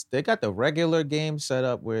the regular game set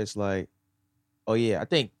up where it's like, oh yeah, I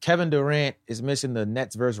think Kevin Durant is missing the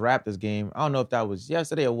Nets versus Raptors game. I don't know if that was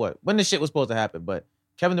yesterday or what, when the shit was supposed to happen, but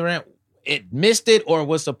Kevin Durant, it missed it or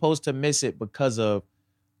was supposed to miss it because of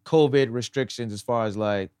COVID restrictions as far as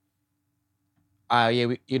like,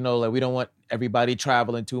 we don't want everybody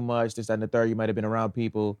traveling too much, this, that, and the third. You might have been around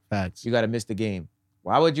people. facts. You got to miss the game.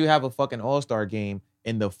 Why would you have a fucking All-Star game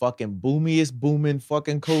in the fucking booming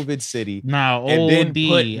fucking COVID city Now, and then OD,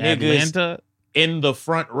 put niggas Atlanta. in the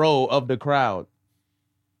front row of the crowd?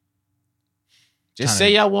 Just Kinda-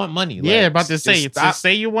 say y'all want money. Yeah, Like, about to say, just stop,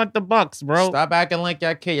 say you want the Bucks, bro. stop acting like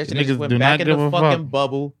y'all care. Y'all should Niggas just went do back not in the give a fucking fuck.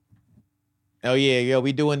 bubble. Oh yeah,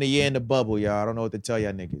 we doing the year in the bubble, y'all. I don't know what to tell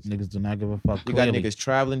y'all niggas. Niggas do not give a fuck. You got clearly. niggas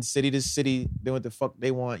traveling city to city, doing what the fuck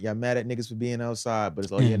they want. Y'all mad at niggas for being outside, but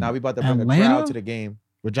it's like, now we about to bring a Atlanta? crowd to the game.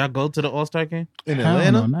 Would y'all go to the All-Star game? In Hell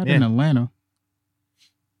Atlanta? no, not Yeah. in Atlanta.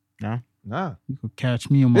 Nah. You could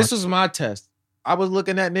catch me on my. This was my test. I was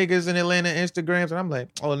looking at niggas in Atlanta Instagrams, and I'm like,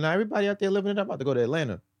 oh, now everybody out there living it up. I'm about to go to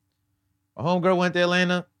Atlanta. My homegirl went to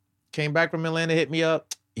Atlanta, came back from Atlanta, hit me up.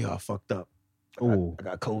 Yo, I fucked up. I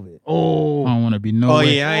got COVID. Oh, I don't want to be nowhere. Oh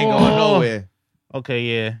yeah, I ain't going nowhere. Okay,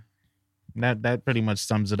 yeah. That pretty much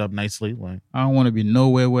sums it up nicely. Like, I don't want to be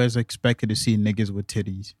nowhere where it's expected to see niggas with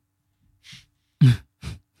titties.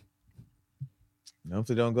 No, if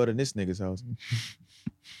they don't go to this nigga's house.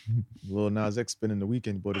 Lil Nas X spending the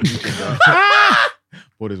weekend, bought his weekend bag.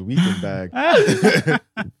 Bought his weekend bag.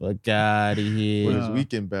 fuck out of here. Bought his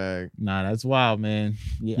weekend bag. Nah, that's wild, man.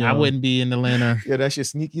 Yeah, Yo. I wouldn't be in Atlanta. Yeah, that's your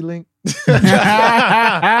sneaky link.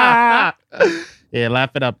 Yeah,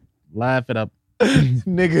 laugh it up. Laugh it up.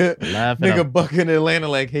 Nigga, Laugh it nigga up. buck in Atlanta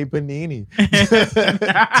like, hey, Panini.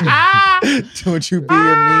 Don't you be a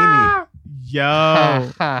meanie.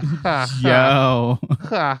 Yo. Yo.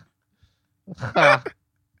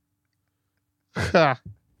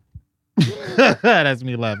 That's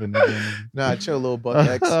me laughing again. Nah, chill, Lil Buk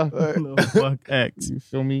X. Lil Buk X. You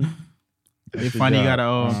feel me? They finally got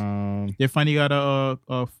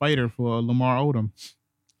a fighter for Lamar Odom.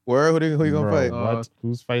 Word, who you gonna Bro, fight? what?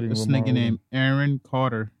 Who's fighting? This Lamar nigga Odom? named Aaron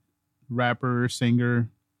Carter, rapper, singer.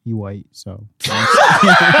 He white, so You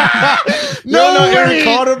don't know Aaron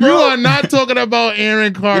Carter, bro? You are not talking about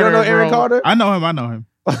Aaron Carter. You don't know Aaron bro. Carter? I know him. Not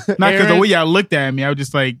because the Aaron- way y'all looked at me, I was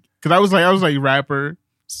just like, because I was like rapper,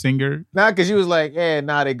 singer. Nah, because you was like, yeah,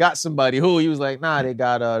 nah, they got somebody. Who? He was like, nah, they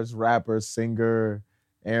got this rapper, singer,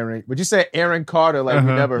 Aaron. But you said Aaron Carter, like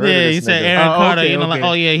we never heard of Yeah, this you said nigga. Aaron Oh, Carter. okay, You know, like, okay.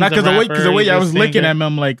 oh yeah, he's Not a because rapper. the way he's I a was looking singer. at him,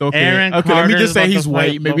 I'm like, okay, Aaron let me Carter's just say about he's to white.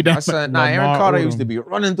 fight Maybe Lamar- that's Son, nah, Aaron Lamar Carter Odom. used to be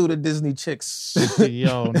running through the Disney chicks.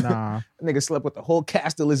 Yo, nah. Nigga slept with the whole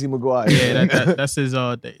cast of Lizzie McGuire. yeah, that's his.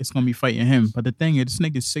 It's gonna be fighting him. But the thing is, this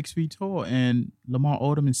nigga's 6 feet tall, and Lamar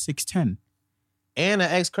Odom is 6'10". And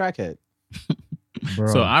an ex-crackhead.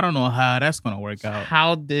 Bro. So I don't know how that's gonna work out.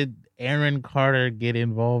 How did Aaron Carter get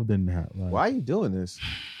involved in that? Like, Why are you doing this?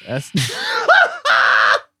 That's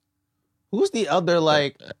Who's the other,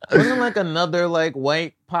 like, wasn't like another, like,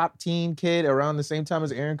 white pop teen kid around the same time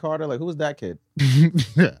as Aaron Carter? Like, who was that kid?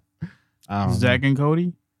 Zach and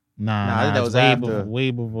Cody. Nah, I think that it's was way, after.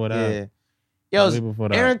 way before that. Yeah. Yo, Way before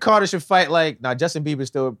that. Aaron Carter should fight, like, Justin Bieber's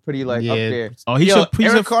still pretty, like, Yeah. up there. Oh, he's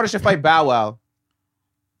Aaron a Carter should fight Bow Wow.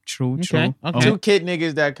 true. Okay. Two kid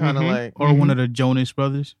niggas that kind of Mhm. like, Or one of the Jonas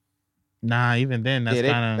brothers Nah, even then, that's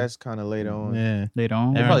kind of that's kind of later on. yeah. later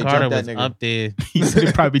on. They Aaron probably Carter jumped was that nigga. up there. He said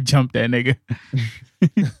he probably jumped that nigga.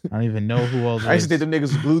 I don't even know who else. I used to think them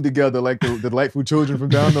niggas was glued together like the delightful children from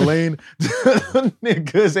down the lane.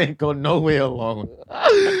 Niggas ain't go nowhere alone.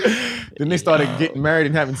 Then they started getting married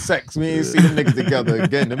and having sex. We ain't see them niggas together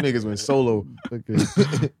again. Them niggas went solo.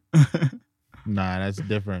 Nah, that's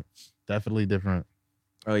different. Definitely different.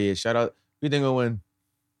 Oh yeah, shout out. Who you think will win?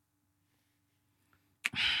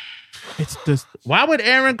 It's just Why would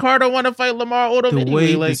Aaron Carter want to fight Lamar Odom the anyway?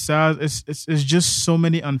 way Like the size. It's just so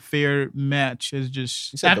many unfair match. It's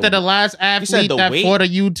just You said after the last athlete the that weight? fought a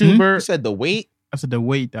YouTuber. You said the weight. I said the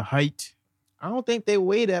weight, the height. I don't think they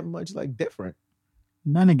weigh that much like different.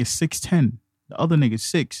 That nigga's 6'10". The other nigga's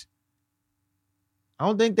 6. I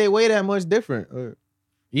don't think they weigh that much different.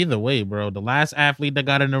 Either way, bro. The last athlete that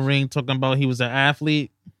got in the ring talking about he was an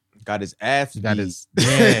athlete. Got his ass. Got beat. his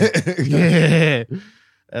yeah.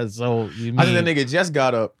 And so you I mean think that nigga just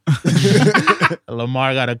got up.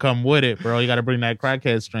 Lamar got to come with it, bro. You got to bring that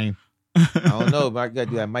crackhead strength. I don't know, but I got to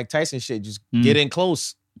do that Mike Tyson shit. Just get in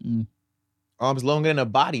close. Arms longer than a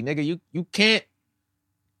body, nigga. You can't.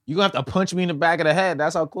 You gonna have to punch me in the back of the head.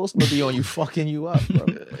 That's how close I'm gonna be on you, fucking you up, bro.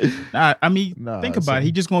 I mean, Nah, think about it.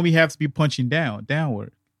 He just gonna have to be punching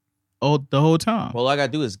downward, the whole time. All I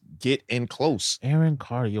gotta do is get in close. Aaron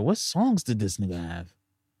Carter, yo, what songs did this nigga have?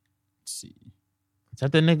 Let's see. Is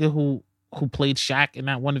that the nigga who played Shaq in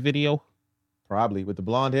that one video? Probably with the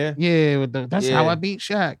blonde hair. Yeah, that's Yeah. how I beat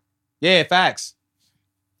Shaq. Yeah, facts.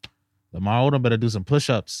 Lamar Odom better do some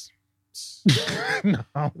push-ups. No.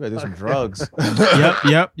 You better do some drugs.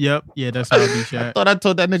 Yep. Yeah, that's how I be shot. Thought I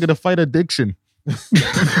told that nigga to fight addiction.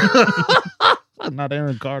 Not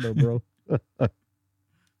Aaron Carter, bro.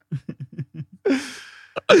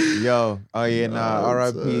 Yo, oh yeah, nah.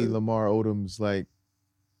 R.I.P. Lamar Odom's like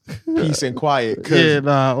peace and quiet. 'Cause Yeah,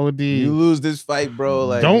 nah, OD. you lose this fight, bro.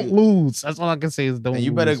 Like Don't lose. That's all I can say is don't and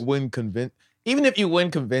you lose. better win even if you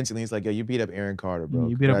win convincingly, it's like, yo, you beat up Aaron Carter, bro.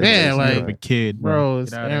 You beat up, Yeah, you beat like- up a kid, Bro,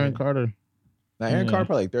 it's Get outta Aaron here. Carter. Now Aaron Yeah. Carter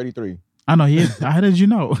probably like 33. I know he is. How did you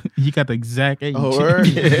know? He got the exact age. Oh, word?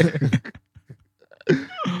 Yeah.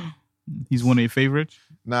 He's one of your favorites.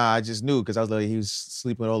 Nah, I just knew because I was like, he was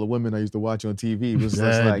sleeping with all the women I used to watch on TV. It was just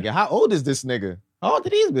Dead. like, how old is this nigga? How old are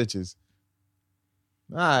these bitches?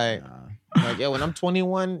 All right. Like, yo, when I'm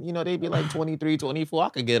 21, you know, they be like 23, 24, I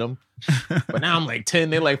could get them. But now I'm like 10,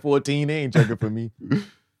 they're like 14, they ain't checking for me.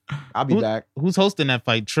 I'll be back. Who's hosting that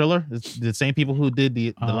fight? Triller? It's the same people who did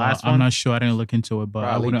the last one? I'm not sure. I didn't look into it, but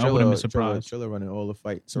I wouldn't be surprised. Triller running all the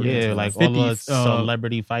fights. So yeah, like 50, all the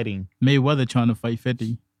celebrity fighting. Mayweather trying to fight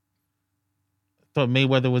 50. I thought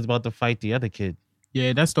Mayweather was about to fight the other kid.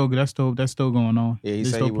 Yeah, that's still going on. Yeah, he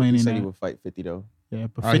said he would fight 50 though. Yeah,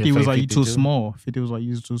 but 50 was like you too small. 50 was like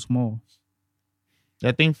you too small.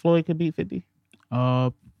 I think Floyd could beat 50.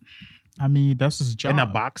 I mean, that's his job. In a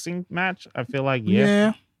boxing match, I feel like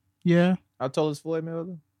yeah. How tall is Floyd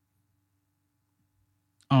Mayweather?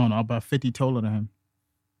 I don't know, about 50 taller than him.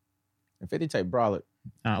 And 50 type brolic.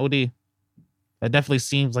 OD. That definitely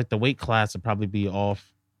seems like the weight class would probably be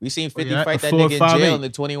off. We seen 50 fight that nigga in jail in the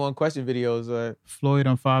 21 question videos. Floyd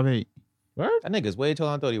on 5'8". What? That nigga's way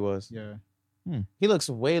taller than I thought he was. Yeah. He looks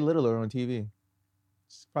way littler on TV.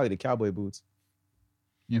 It's probably the cowboy boots.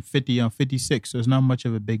 And 50 on 56, so there's not much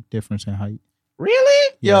of a big difference in height.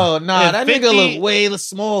 Really? Yeah. Yo, nah, that 50, nigga look way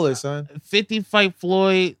smaller, son. 50 fight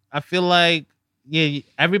Floyd, I feel like, yeah,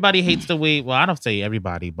 everybody hates the way, well, I don't say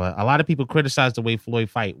everybody, but a lot of people criticize the way Floyd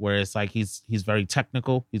fight, where it's like he's very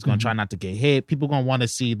technical. He's going to try not to get hit. People going to want to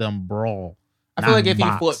see them brawl. I feel like if he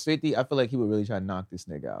fought 50, I feel like he would really try to knock this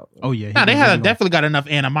nigga out. Oh, yeah. Nah, they have definitely got enough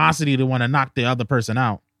animosity to want to knock the other person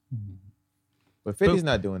out. But 50's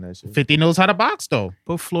not doing that shit. 50 knows how to box, though.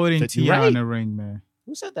 Put Floyd and T.I. in the ring, man.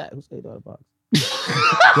 Who said that? Who said he know how to box?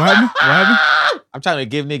 What happened? I'm trying to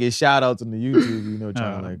give niggas shout outs on the YouTube, you know,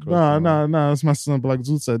 trying to like. No. It's my son Black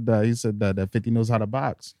Zeus said that. He said that 50 knows how to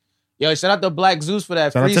box. Yo, shout out to Black Zeus for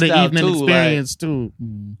that shout freestyle out to the evening too, experience too.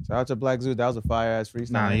 Shout out to Black Zeus. That was a fire ass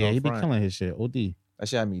freestyle. Nah, yeah, he be killing his shit. OD. That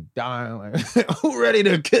shit had me dying. Like, who ready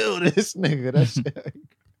to kill this nigga? That shit.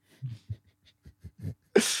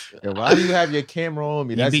 Yo, why do you have your camera on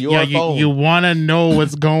me? That's your phone. You want to know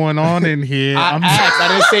what's going on in here. I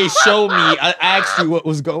didn't say show me. I asked you what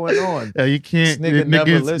was going on. Yeah, you can't. This nigga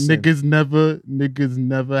never listen. Niggas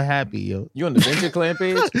never happy, yo. You on the Venture Clan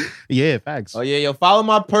page? Yeah, facts. Oh, yeah, yo. Follow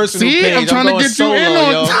my personal page. I'm trying to get solo, you in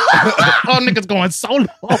on. yo. Oh, niggas going solo.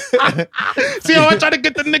 See how I try to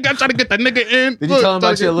get the nigga in. Did you tell him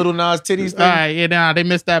about your Little Nas titties thing? All right, yeah, nah, they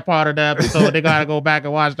missed that part of the episode. They gotta go back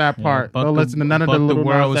and watch that part. Don't listen to none of the Little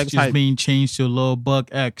world Nas was X just hype. being changed to Lil Buk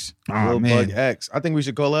X. Lil Buk X. I think we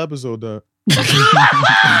should call the episode that.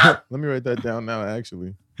 Let me write that down now,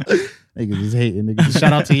 actually. Niggas is hating. Niggas.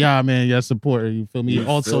 Shout out to y'all, man. Y'all support. You feel me?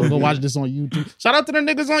 Also, go watch this on YouTube. Shout out to the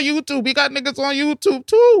niggas on YouTube. We got niggas on YouTube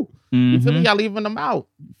too. You feel me? Y'all leaving them out.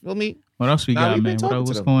 You feel me? What else we got, man?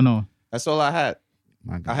 What's going on? That's all I had.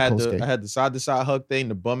 I had the side to side hug thing,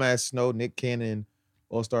 the bum ass snow, Nick Cannon,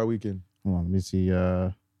 All-Star Weekend. Hold on, let me see.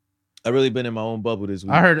 I've really been in my own bubble this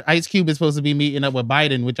week. I heard Ice Cube is supposed to be meeting up with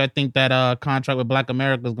Biden, which I think that contract with Black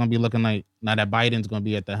America is going to be looking like now that Biden's going to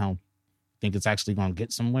be at the helm. Think it's actually going to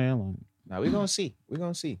get somewhere? Now we're going to see. We're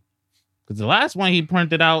going to see. Because the last one he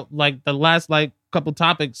printed out, like the last like couple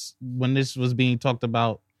topics when this was being talked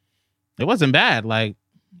about, it wasn't bad. Like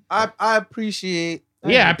I appreciate.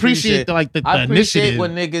 I appreciate the I appreciate initiative. what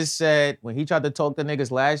niggas said when he tried to talk to niggas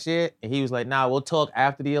last year, and he was like, "Nah, we'll talk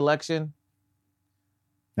after the election."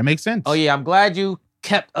 That makes sense. Oh yeah, I'm glad you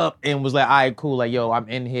kept up and was like, "All right, cool. Like, yo, I'm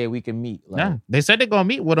in here. We can meet." Like, yeah, they said they're gonna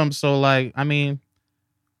meet with him. So like, I mean,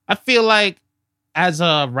 I feel like as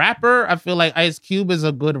a rapper, I feel like Ice Cube is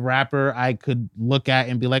a good rapper. I could look at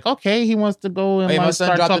and be like, okay, he wants to go and my son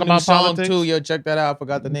start dropped talking a new about song politics too. Yo, check that out. I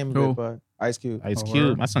forgot the name of it, but Ice Cube. Ice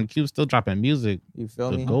Cube. My son Cube's still dropping music. You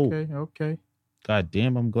feel me? Okay. God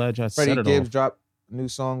damn, I'm glad y'all said it Freddie Gibbs all. dropped a new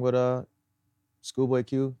song with Schoolboy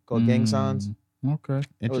Q called Gang Signs. Okay.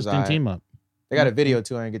 Interesting team up. They got a video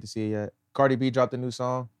too. I didn't get to see it yet. Cardi B dropped a new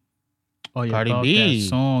song. Oh yeah, Cardi B that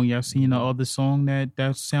song. Y'all seen the other song that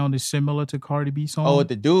sounded similar to Cardi B song? Oh, with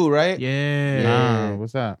the dude, right? Yeah.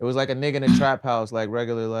 What's that? It was like a nigga in a trap house, like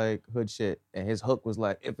regular like hood shit, and his hook was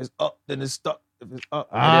like, "If it's up, then it's stuck. If it's up."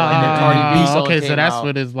 And then Cardi B song okay, came so that's out.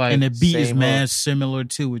 what it's like. And the beat is Same mad hook. similar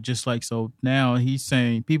to it. Just like so now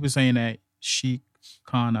people saying that she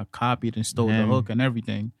kind of copied and stole the hook and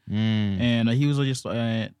everything. And he was just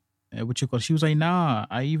she was like, nah,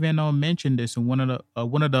 I even mentioned this in one of the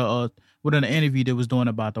interview that was doing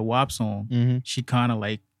about the WAP song. She kind of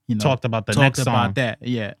like talked about the next song. About that.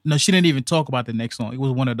 Yeah, no, she didn't even talk about the next song. It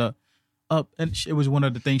was one of the it was one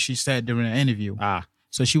of the things she said during the interview.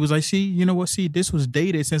 So she was like, see, you know what? See, this was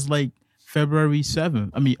dated since like August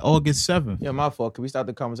 7th. Yeah, my fault. Can we start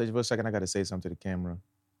the conversation for a second? I gotta say something to the camera.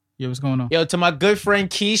 Yeah, what's going on? Yo, to my good friend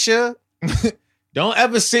Keisha, don't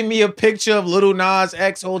ever send me a picture of Lil Nas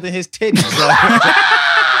X holding his titties. Like,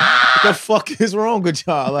 what the fuck is wrong with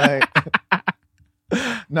y'all? Like,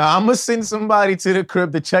 Nah, I'm gonna send somebody to the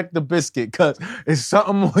crib to check the biscuit because it's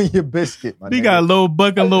something on your biscuit. My We nigga. got Lil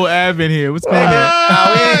Buk and Lil Av in here. What's going on?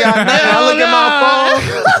 Nah, we ain't got nothing. I look at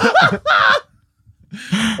my phone.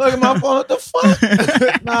 Look at my phone. What the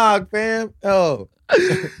fuck? Nah, fam. Oh.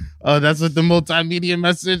 Oh, that's what the multimedia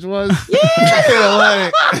message was? Yeah,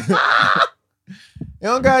 like, you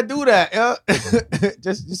don't gotta do that. Yeah.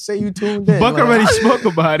 just say you tuned in. Buck like, already spoke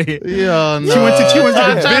about it. Yeah, no. She went to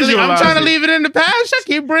I'm the trying visualize to it. leave it in the past. I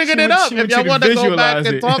keep bringing She it went- up. she If went to y'all the want to go back visualize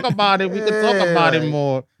and it. talk about it, we can talk about it like-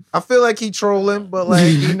 more. I feel like he trolling, but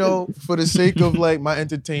like, you know, for the sake of like my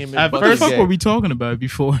entertainment. At Buck What the is fuck gay. were we talking about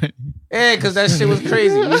before? Yeah, because that shit was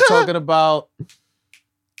crazy. We was talking about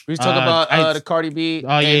the Cardi B. Oh,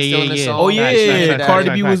 and yeah, still in the yeah. song. Oh yeah, Facts, facts, yeah. facts, Cardi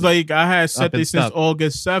facts, B facts. was like, I had Up set and this since stuck.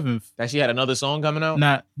 August 7th. That she had another song coming out.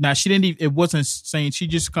 Nah, she didn't even, it wasn't saying, she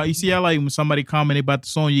just, you see how like when somebody commented about the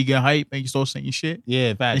song, you get hype and you start saying shit? Yeah,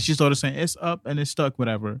 And facts. she started saying, it's up and it's stuck,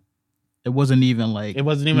 whatever. It wasn't even like, It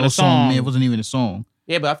wasn't even no a song. It wasn't even a song.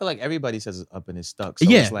 Yeah, but I feel like everybody says it's up and it's stuck. So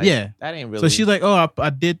Yeah, it's like, yeah. That ain't really. So she's like, oh,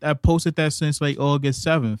 I posted that since like August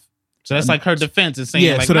 7th. So that's like her defense is saying,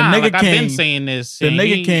 Yeah, like, so the nah, nigga like, I've came- been saying this. The and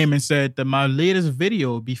nigga he- came and said that my latest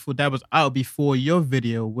video before that was out before your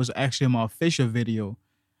video was actually my official video.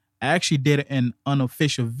 I actually did an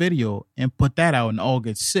unofficial video and put that out on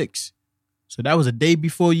August 6th. So that was a day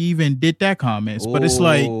before you even did that comments. But it's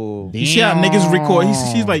like, Ooh. you see how niggas record.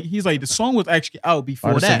 He's like, the song was actually out before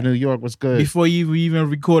Artists that. of New York was good. Before you even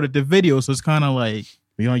recorded the video. So it's kind of like,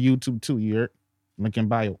 We on YouTube too, you heard? Link in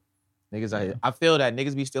bio. Niggas, I feel that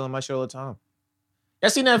niggas be stealing my shit all the time. Y'all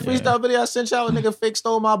seen that freestyle video I sent y'all? A nigga fake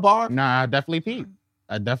stole my bar. Nah, I definitely peeped.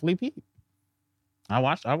 I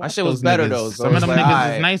watched That shit was those better niggas. though. So Some of it's them like, niggas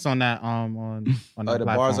alright. is nice on that on that The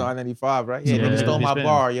platform. bars on I-95, right? Yeah, Yeah, niggas stole he my spin.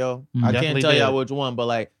 bar, yo. I can't Definitely tell y'all did. which one, but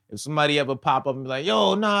like, if somebody ever pop up and be like,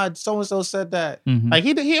 yo, nah, so-and-so said that. mhm. Like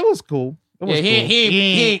he was cool. It was Yeah, cool.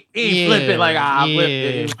 he ain't flip it like I flipped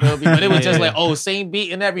it. You feel me? But it was just like, oh, same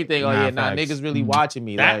beat and everything. Oh Nah, yeah, nah, facts. niggas really watching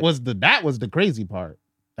me. That like, was the crazy part.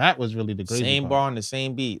 That was really the crazy same part. bar on the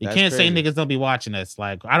same beat. You That's can't crazy. say niggas don't be watching us.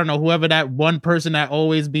 Like, I don't know, whoever that one person that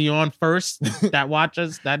always be on first that watch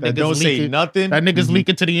us, that that nigga's don't say leaking. nothing. That nigga's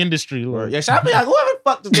leaking to the industry. Lord. Yeah, shout out to y'all. Whoever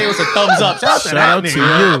fuck just gave us a thumbs up. Shout out to Shout that out nigga. to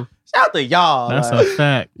yo. you. Shout out to y'all. That's like, a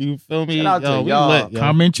fact. You feel me? Shout out to we y'all. lit, yo.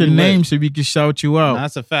 Comment your We lit. name so we can shout you out. Nah,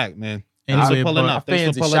 that's a fact, man. Anyway, Thanks for pulling but- up. Thanks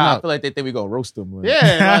fans for is pulling shy. I up. feel like they think we gonna roast them. Like.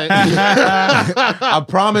 Yeah, like, I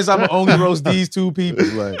promise I'm gonna only roast these two people.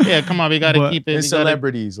 Like, yeah. Come on, we gotta But keep it. they're We gotta,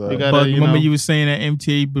 celebrities. Like. we gotta- But you remember know. you were saying that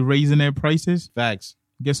MTA be raising their prices? facts.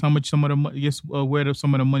 Guess how much some of the money, where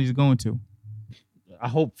some of the money's going to? I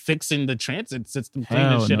hope fixing the transit system, cleaning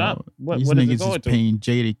Hell shit no. up. What These is it niggas going is to? paying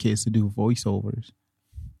jaded kids to do voiceovers.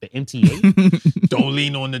 The MTA. Don't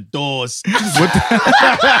lean on the doors.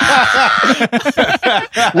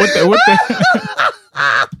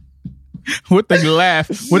 What the laugh?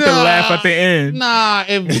 What the laugh at the end? Nah,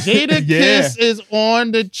 if Jada Yeah. Kiss is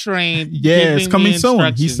on the train, Yeah, it's giving coming me soon. He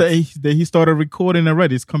instructions, said he started recording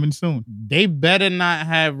already. It's coming soon. they better not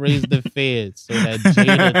have raised the fares so that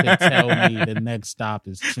Jada can tell me the next stop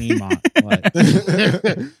is Tremont. Like,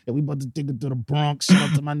 yeah, we about to take it to the Bronx. Shout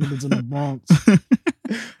out to my niggas in the Bronx.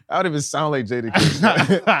 I don't even sound like Jada Kiss.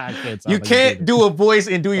 I can't sound You like can't Jada. do a voice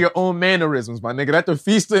and do your own mannerisms, my nigga. That's the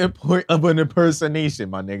feast point of an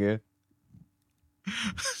impersonation, my nigga.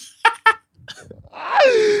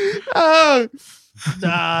 Oh,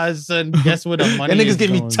 nah, son. Guess where the money That niggas is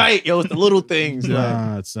get me going. tight, yo. It's the little things. Like,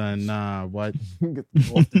 Nah, son. Nah, what? get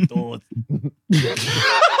off the doors.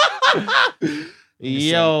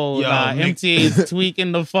 Yo, Yo, nah, Nick- MTA is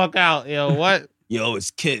tweaking the fuck out. Yo, what? Yo,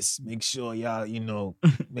 it's Kiss. Make sure y'all,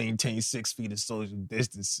 maintain 6 feet of social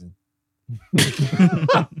distancing.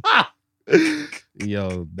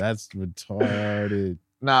 Yo, that's retarded.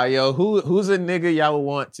 Nah, yo, who's a nigga y'all would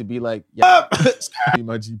want to be like, yeah, be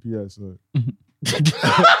my GPS?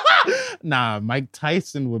 Nah, Mike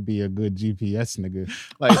Tyson would be a good GPS nigga.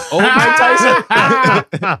 Like, old Mike Tyson?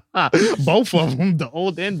 Both of them, the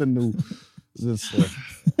old and the new. Just,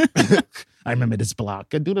 I remember this block.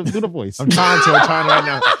 Do the voice. I'm trying right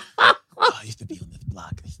now. Oh, I used to be on this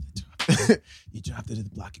block. You drive to this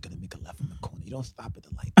block, you're gonna make a left on the corner. You don't stop at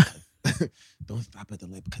the light. Don't stop at the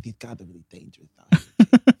light because these guys are really dangerous out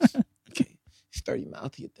here. Okay. It's 30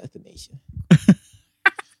 miles to your destination.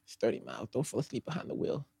 It's 30 miles. Don't fall asleep behind the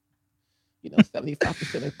wheel.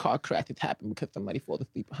 75% of car crashes happen because somebody falls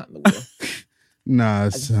asleep behind the wheel. Nah, I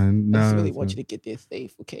son. just really want you to get there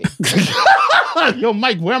safe, okay? Yo,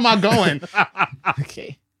 Mike, where am I going?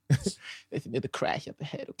 Okay. There's another crash up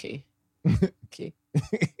ahead, okay? Okay.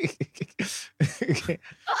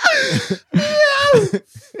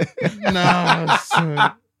 Nah, son.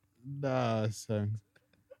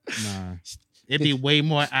 Nah. It'd be way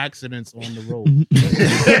more accidents on the road.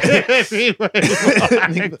 It'd be way more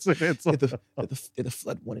accidents. There's a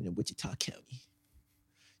flood warning in Wichita County.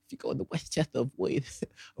 If you go in the Westchester, avoid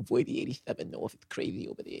the 87 north. It's crazy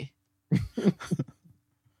over there.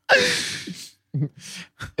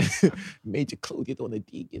 Major closures on the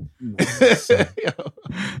Deacon.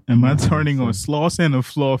 Am I turning on Slauson or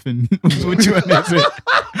Fluffing? Which one is it?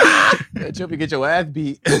 I hope you get your ass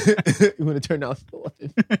beat. You want to turn out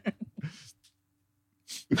Slauson.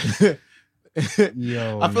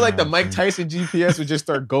 Yo, I feel like the Mike Tyson GPS would just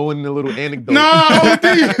start going in a little anecdote. No,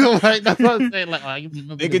 like that's what I'm saying. Like,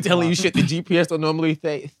 They can tell you shit the GPS don't normally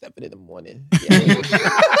say. 7 in the morning. Yeah.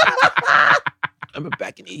 I remember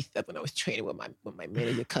back in '87 when I was training with my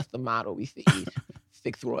manager, custom model. We used to eat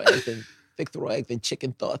 6 raw eggs and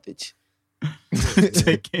chicken sausage.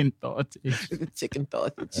 Chicken sausage. Chicken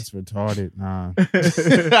sausage. That's retarded. Nah,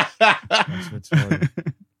 that's retarded.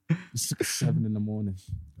 It's 7 in the morning.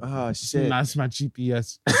 Oh shit! Nah, it's my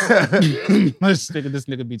GPS. This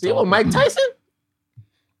nigga be See talking. what Mike Tyson?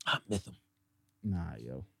 I miss him. Nah,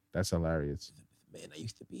 yo, that's hilarious. Man, I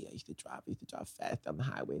used to drive fast down the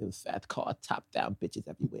highway. There was fast cars, top down bitches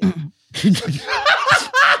everywhere.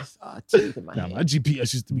 Teeth in my Nah, hand. my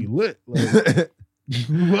GPS used to be lit. Like,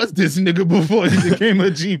 who was this nigga before he became a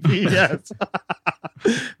GPS?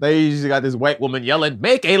 They usually got this white woman yelling,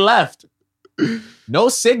 "Make a left." No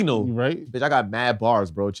signal. Right? Bitch, I got mad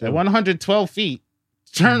bars, bro. Chill. At 112 feet,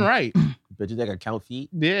 turn right. Bitch, you think I count feet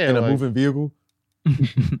Yeah. in a like- moving vehicle?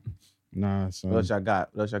 Nah, son. What else y'all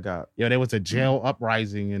got? Yo, there was a jail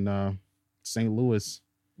uprising in St. Louis.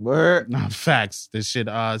 Word. Nah, facts. This shit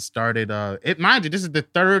started. Mind you, this is the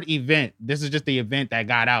third event. This is just the event that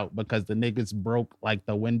got out because the niggas broke like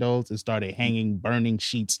the windows and started hanging burning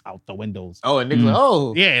sheets out the windows. Oh, and niggas like,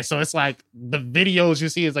 oh. Yeah, so it's like the videos you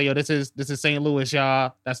see is like, yo, this is St. Louis,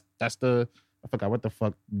 y'all. That's the I forgot what the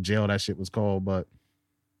fuck jail that shit was called, but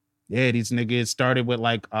yeah, these niggas started with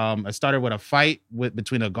like it started with a fight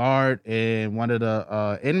between a guard and one of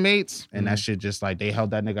the inmates, and that shit just like they held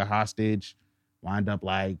that nigga hostage. Wind up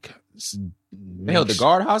like They held the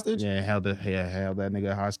guard hostage? Yeah, held that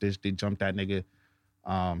nigga hostage. They jumped that nigga,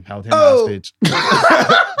 held him hostage,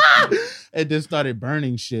 and then started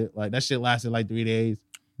burning shit. Like that shit lasted like 3 days.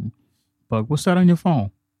 Bug, what's that on your phone?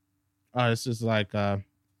 It's just like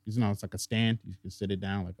it's like a stand. You can sit it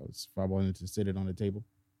down. Like if I wanted to sit it on the table.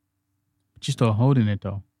 But you still holding it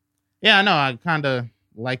though. Yeah, I know. I kind of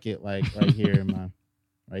like it, like right here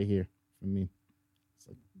right here for me.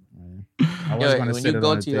 I was gonna when sit you it go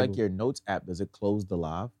on the to like table. your notes app, does it close the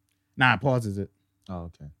live? Nah, it pauses it. Oh,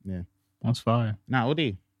 okay. Yeah. That's fire. Nah,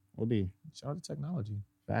 OD. Shout out to technology.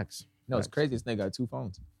 Facts. No, it's Facts. crazy. This nigga got 2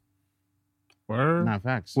 phones. Word. Nah,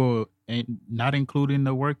 facts. Well, ain't not including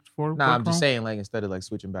the work for. Nah, work I'm just phone? saying, like, instead of like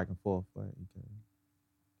switching back and forth, like, you can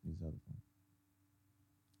use the other phone.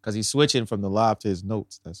 Because he's switching from the live to his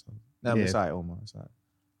notes. That's all. No, Yeah. I'm sorry, Omar. Sorry.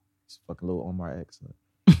 It's fucking little Omar X.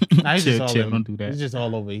 Nah, he's just all chill, in- don't do that. He's just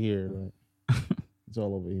all over here. Like, it's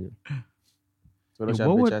all over here. So those Yeah,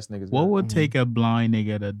 y'all what bitch ass niggas. What got? would take a blind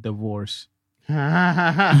nigga to divorce?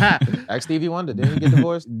 Ask Stevie Wonder. Didn't he get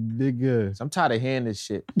divorced? Nigga. I'm tired of hearing this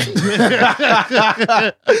shit.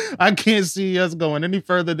 I can't see us going any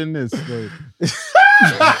further than this.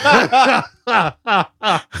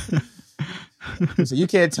 So you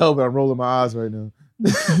can't tell, but I'm rolling my eyes right now.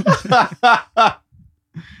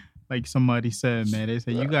 Like somebody said, man, they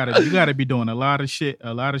said you gotta be doing a lot of shit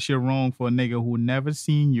wrong for a nigga who never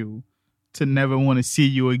seen you to never want to see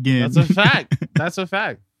you again. That's a fact. That's a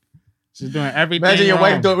fact. She's doing everything. Imagine your wrong.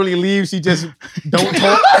 wife don't really leave. She just don't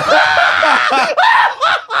talk.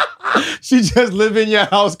 She just live in your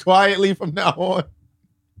house quietly from now on.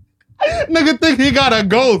 Nigga think he got a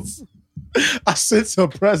ghost. I sense a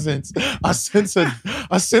presence. I sense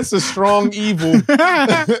a strong evil.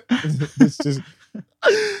 It's just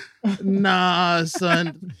Nah,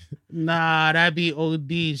 son. Nah, that'd be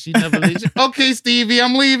OD. She never leaves. Okay, Stevie,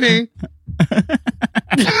 I'm leaving.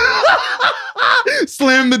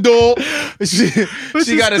 Slam the door.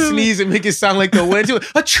 she got to sneeze and make it sound like the wind.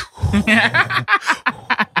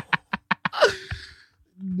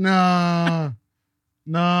 Nah,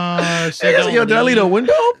 she Hey, don't yo, did I leave the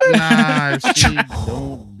window open? Nah, she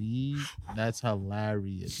don't leave. That's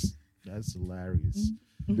hilarious. That's hilarious.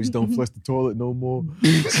 Bitch, don't flush the toilet no more.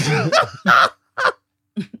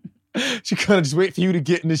 She kind of just wait for you to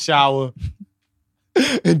get in the shower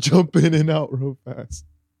and jump in and out real fast.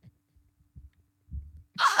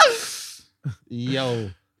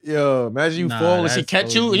 Yo, Yo, imagine you Nah, fall and she that's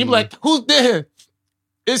catch you, OD. and you be like, "Who's there?"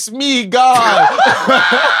 It's me, God.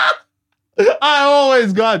 I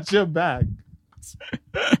always got your back.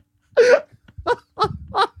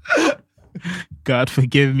 God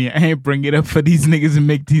forgive me. I ain't bring it up for these niggas to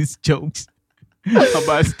make these jokes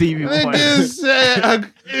about Stevie Wonder. Niggas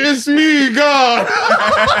said, it's me, God.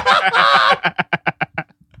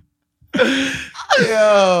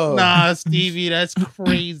 Yo. Nah, Stevie, that's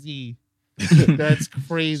crazy. That's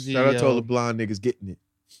crazy. Shout out to yo. all the blonde niggas getting it.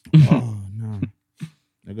 Oh, no.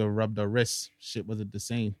 Nigga rubbed the wrist. Shit wasn't the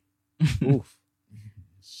same. Oof.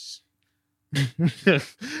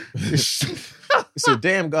 So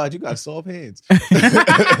damn, God, you got soft hands.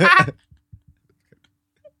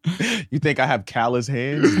 You think I have callous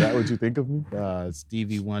hands? Is that what you think of me?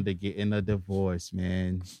 Stevie Wonder getting a divorce,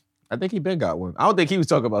 man. I think he been got one. I don't think he was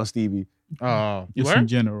talking about Stevie. Oh, you Just were? in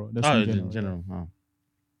general. That's Oh, in general. Oh.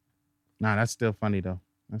 Nah, that's still funny though.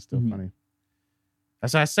 That's still funny.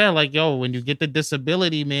 That's why I said, like, yo, when you get the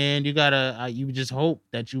disability, man, you gotta, you just hope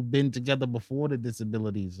that you've been together before the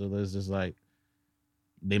disability. So there's just like,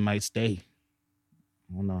 they might stay.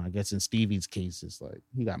 I don't know. I guess in Stevie's case, it's like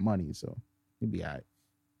he got money, so he'll be all right.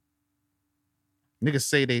 Niggas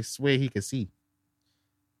say they swear he can see.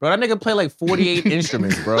 Bro, that nigga play like 48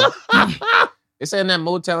 instruments, bro. They said in that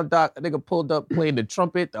Motown doc, that nigga pulled up playing the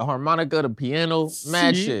trumpet, the harmonica, the piano,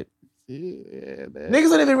 mad See? shit. Yeah, man. Niggas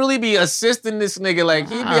don't even really be assisting this nigga. Like,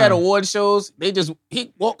 he be at award shows.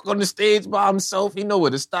 He walk on the stage by himself. He know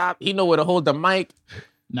where to stop. He know where to hold the mic.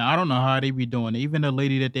 Now I don't know how they be doing it. Even the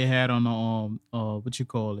lady that they had on the what you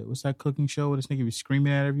call it? What's that cooking show where this nigga was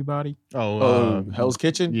screaming at everybody? Hell's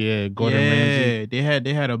Kitchen? Yeah, Gordon Ramsay.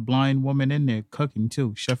 They had a blind woman in there cooking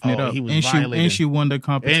too, chefing it up. He was and violating. she won the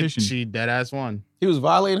competition. And she dead ass won. He was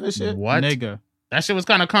violating her shit? What? Nigga. That shit was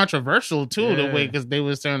kind of controversial too, the Yeah. way, because they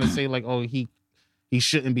was trying to say like, oh, he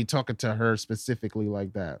shouldn't be talking to her specifically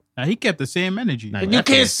like that. Now he kept the same energy. Nah, And you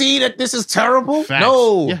can't see that this is terrible? Facts.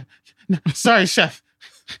 No. Yeah. No, sorry, chef.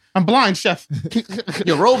 I'm blind, chef.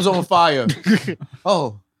 Your robe's on fire.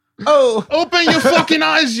 Oh. Open your fucking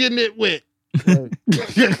eyes, you nitwit.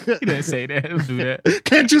 He didn't say that. Don't do that.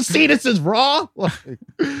 Can't you see this is raw?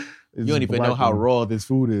 You don't even know how raw this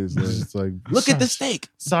food is. It's like, Look at the steak.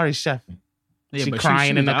 Sorry, chef. Yeah, She but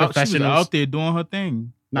crying in was the out, she was confessionals. out there doing her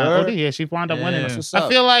thing. Nah, Word? yeah, she wound up Yeah. winning. That's what's I up.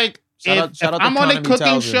 feel like Shout if out to I'm on a Economy cooking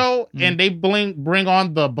Townsend. show and they bring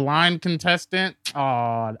on the blind contestant,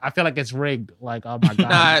 I feel like it's rigged. Like, oh my god.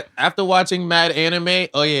 Nah, after watching mad anime,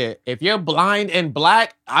 oh yeah, if you're blind and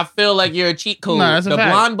black, I feel like you're a cheat code. Nah, that's a the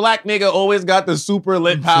fact. blonde black nigga always got the super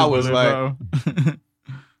lit powers. Super Like, lit, bro.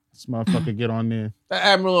 This motherfucker get on there. the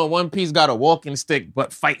Admiral in One Piece got a walking stick,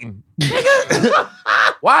 but fighting. Nigga,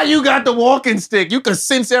 why you got the walking stick? You can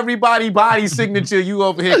sense everybody body signature. You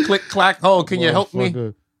over here click clack. Oh, can you help me?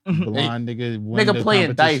 Motherfucker, Blind nigga, win Nigga the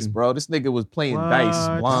playing dice, competition. bro. This nigga was playing What? dice.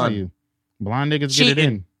 Tell Blonde you. Blind niggas get it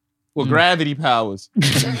Cheating. with gravity powers. in.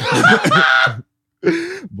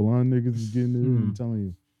 Blind niggas is getting it in. I'm telling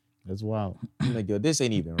you. That's wild. I'm like, yo, this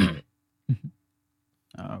ain't even right.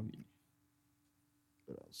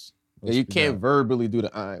 What else? Yeah, you can't verbally do the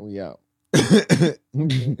 "aight, we out."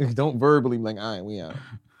 Don't verbally be like "aight, we out."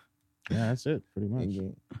 Yeah, that's it. Pretty much.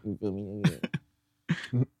 You feel me? Yeah.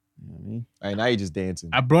 You know what I mean? All right, now you just dancing.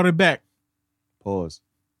 I brought it back. Pause.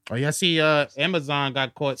 Oh, yeah, I see Amazon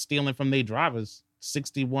got caught stealing from their drivers.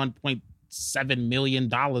 $61.7 million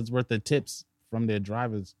worth of tips from their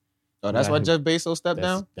drivers. Oh, that's why Jeff Bezos stepped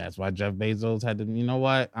down? That's why Jeff Bezos had to, you know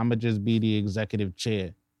what? I'm going to just be the executive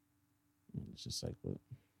chair. It's just like, well,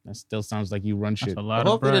 that still sounds like you run shit. That's a lot of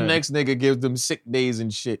Hopefully the bread. next nigga gives them sick days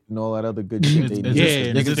and shit and all that other good shit. Is they this- do.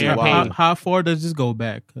 Yeah, Niggas is be this wild. how far does this go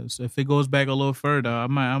back? Because if it goes back a little further, I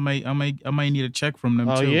might need a check from them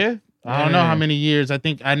Oh, too. yeah? I don't know Yeah. how many years.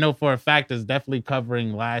 I know for a fact it's definitely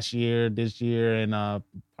covering last year, this year, and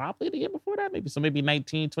probably the year before that. Maybe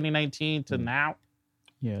 2019 to now.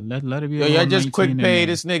 Yeah, let it be. Yo, a y'all little just quick 19 in pay there.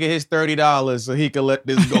 this nigga his $30 so he can let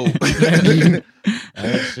this go. That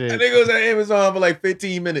shit. That nigga was at Amazon for like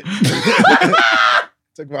 15 minutes.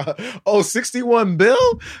 Took about 61 bill?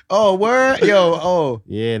 Oh, word? Yo,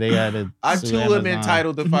 Yeah, they had to. I sue too am Amazon.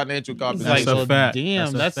 entitled to financial It's compensation. That's a well, fact.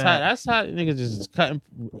 Damn, That's a that's how niggas just cutting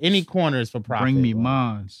any corners for profit. Bring me bro.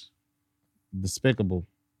 mines. Despicable.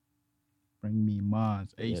 Bring me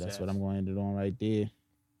mines. Yeah, that's what I'm going to end it on right there.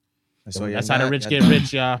 So That's how the rich get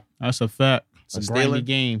rich, y'all. That's a fact. It's a For grindy stealing?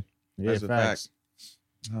 game. Yeah, That's a facts.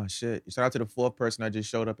 Oh, shit. Shout out to the fourth person that just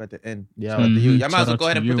showed up at the end. Yeah, Shout out to you. Y'all might Shout as well out go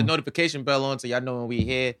ahead to and put the you. notification bell on so y'all know when we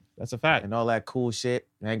here that's a fact. and all that cool shit.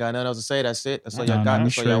 You ain't got nothing else to say. That's it. That's all Nah, y'all got. nah,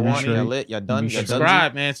 That's all we y'all straight, we want. Y'all straight. lit. Y'all done. We Y'all done.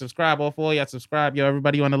 Subscribe, man. Subscribe. All four of y'all subscribe. Yo,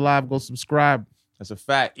 everybody on the live, go subscribe. That's a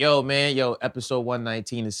fact. Yo, man, episode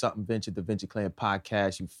 119 is Something Venture, the Venture Clan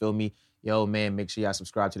podcast. You feel me? Yo, man, make sure y'all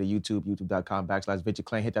subscribe to the YouTube, youtube.com/Venture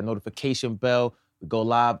Clan. Hit that notification bell. We go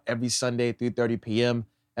live every Sunday, 3:30 p.m.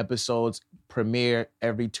 Episodes premiere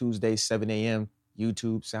every Tuesday, 7 a.m.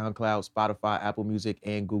 YouTube, SoundCloud, Spotify, Apple Music,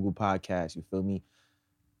 and Google Podcasts. You feel me?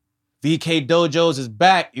 VK Dojos is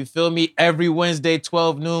back. You feel me? Every Wednesday,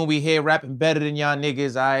 12 noon, we here rapping better than y'all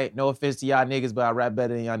niggas. All right? No offense to y'all niggas, but I rap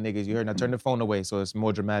better than y'all niggas. You heard? Now turn the phone away so it's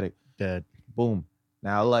more dramatic. Dead. Boom.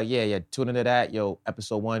 Now, tune into that.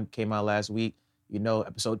 Episode 1 came out last week. You know,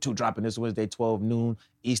 episode 2 dropping this Wednesday, 12 noon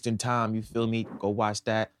Eastern time. You feel me? Go watch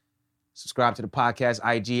that. Subscribe to the podcast,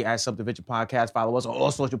 IG at Something Venture Podcast. Follow us on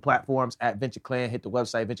all social platforms at Venture Clan. Hit the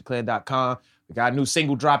website, ventureclan.com. We got a new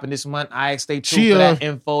single dropping this month. Stay tuned for that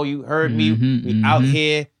info. You heard me. We out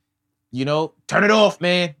here. You know, turn it off,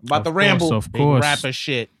 man. About to ramble. Of course. Rapper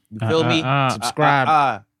shit. You feel me?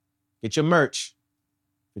 Subscribe. Get your merch.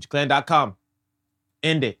 VentureClan.com.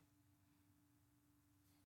 End it.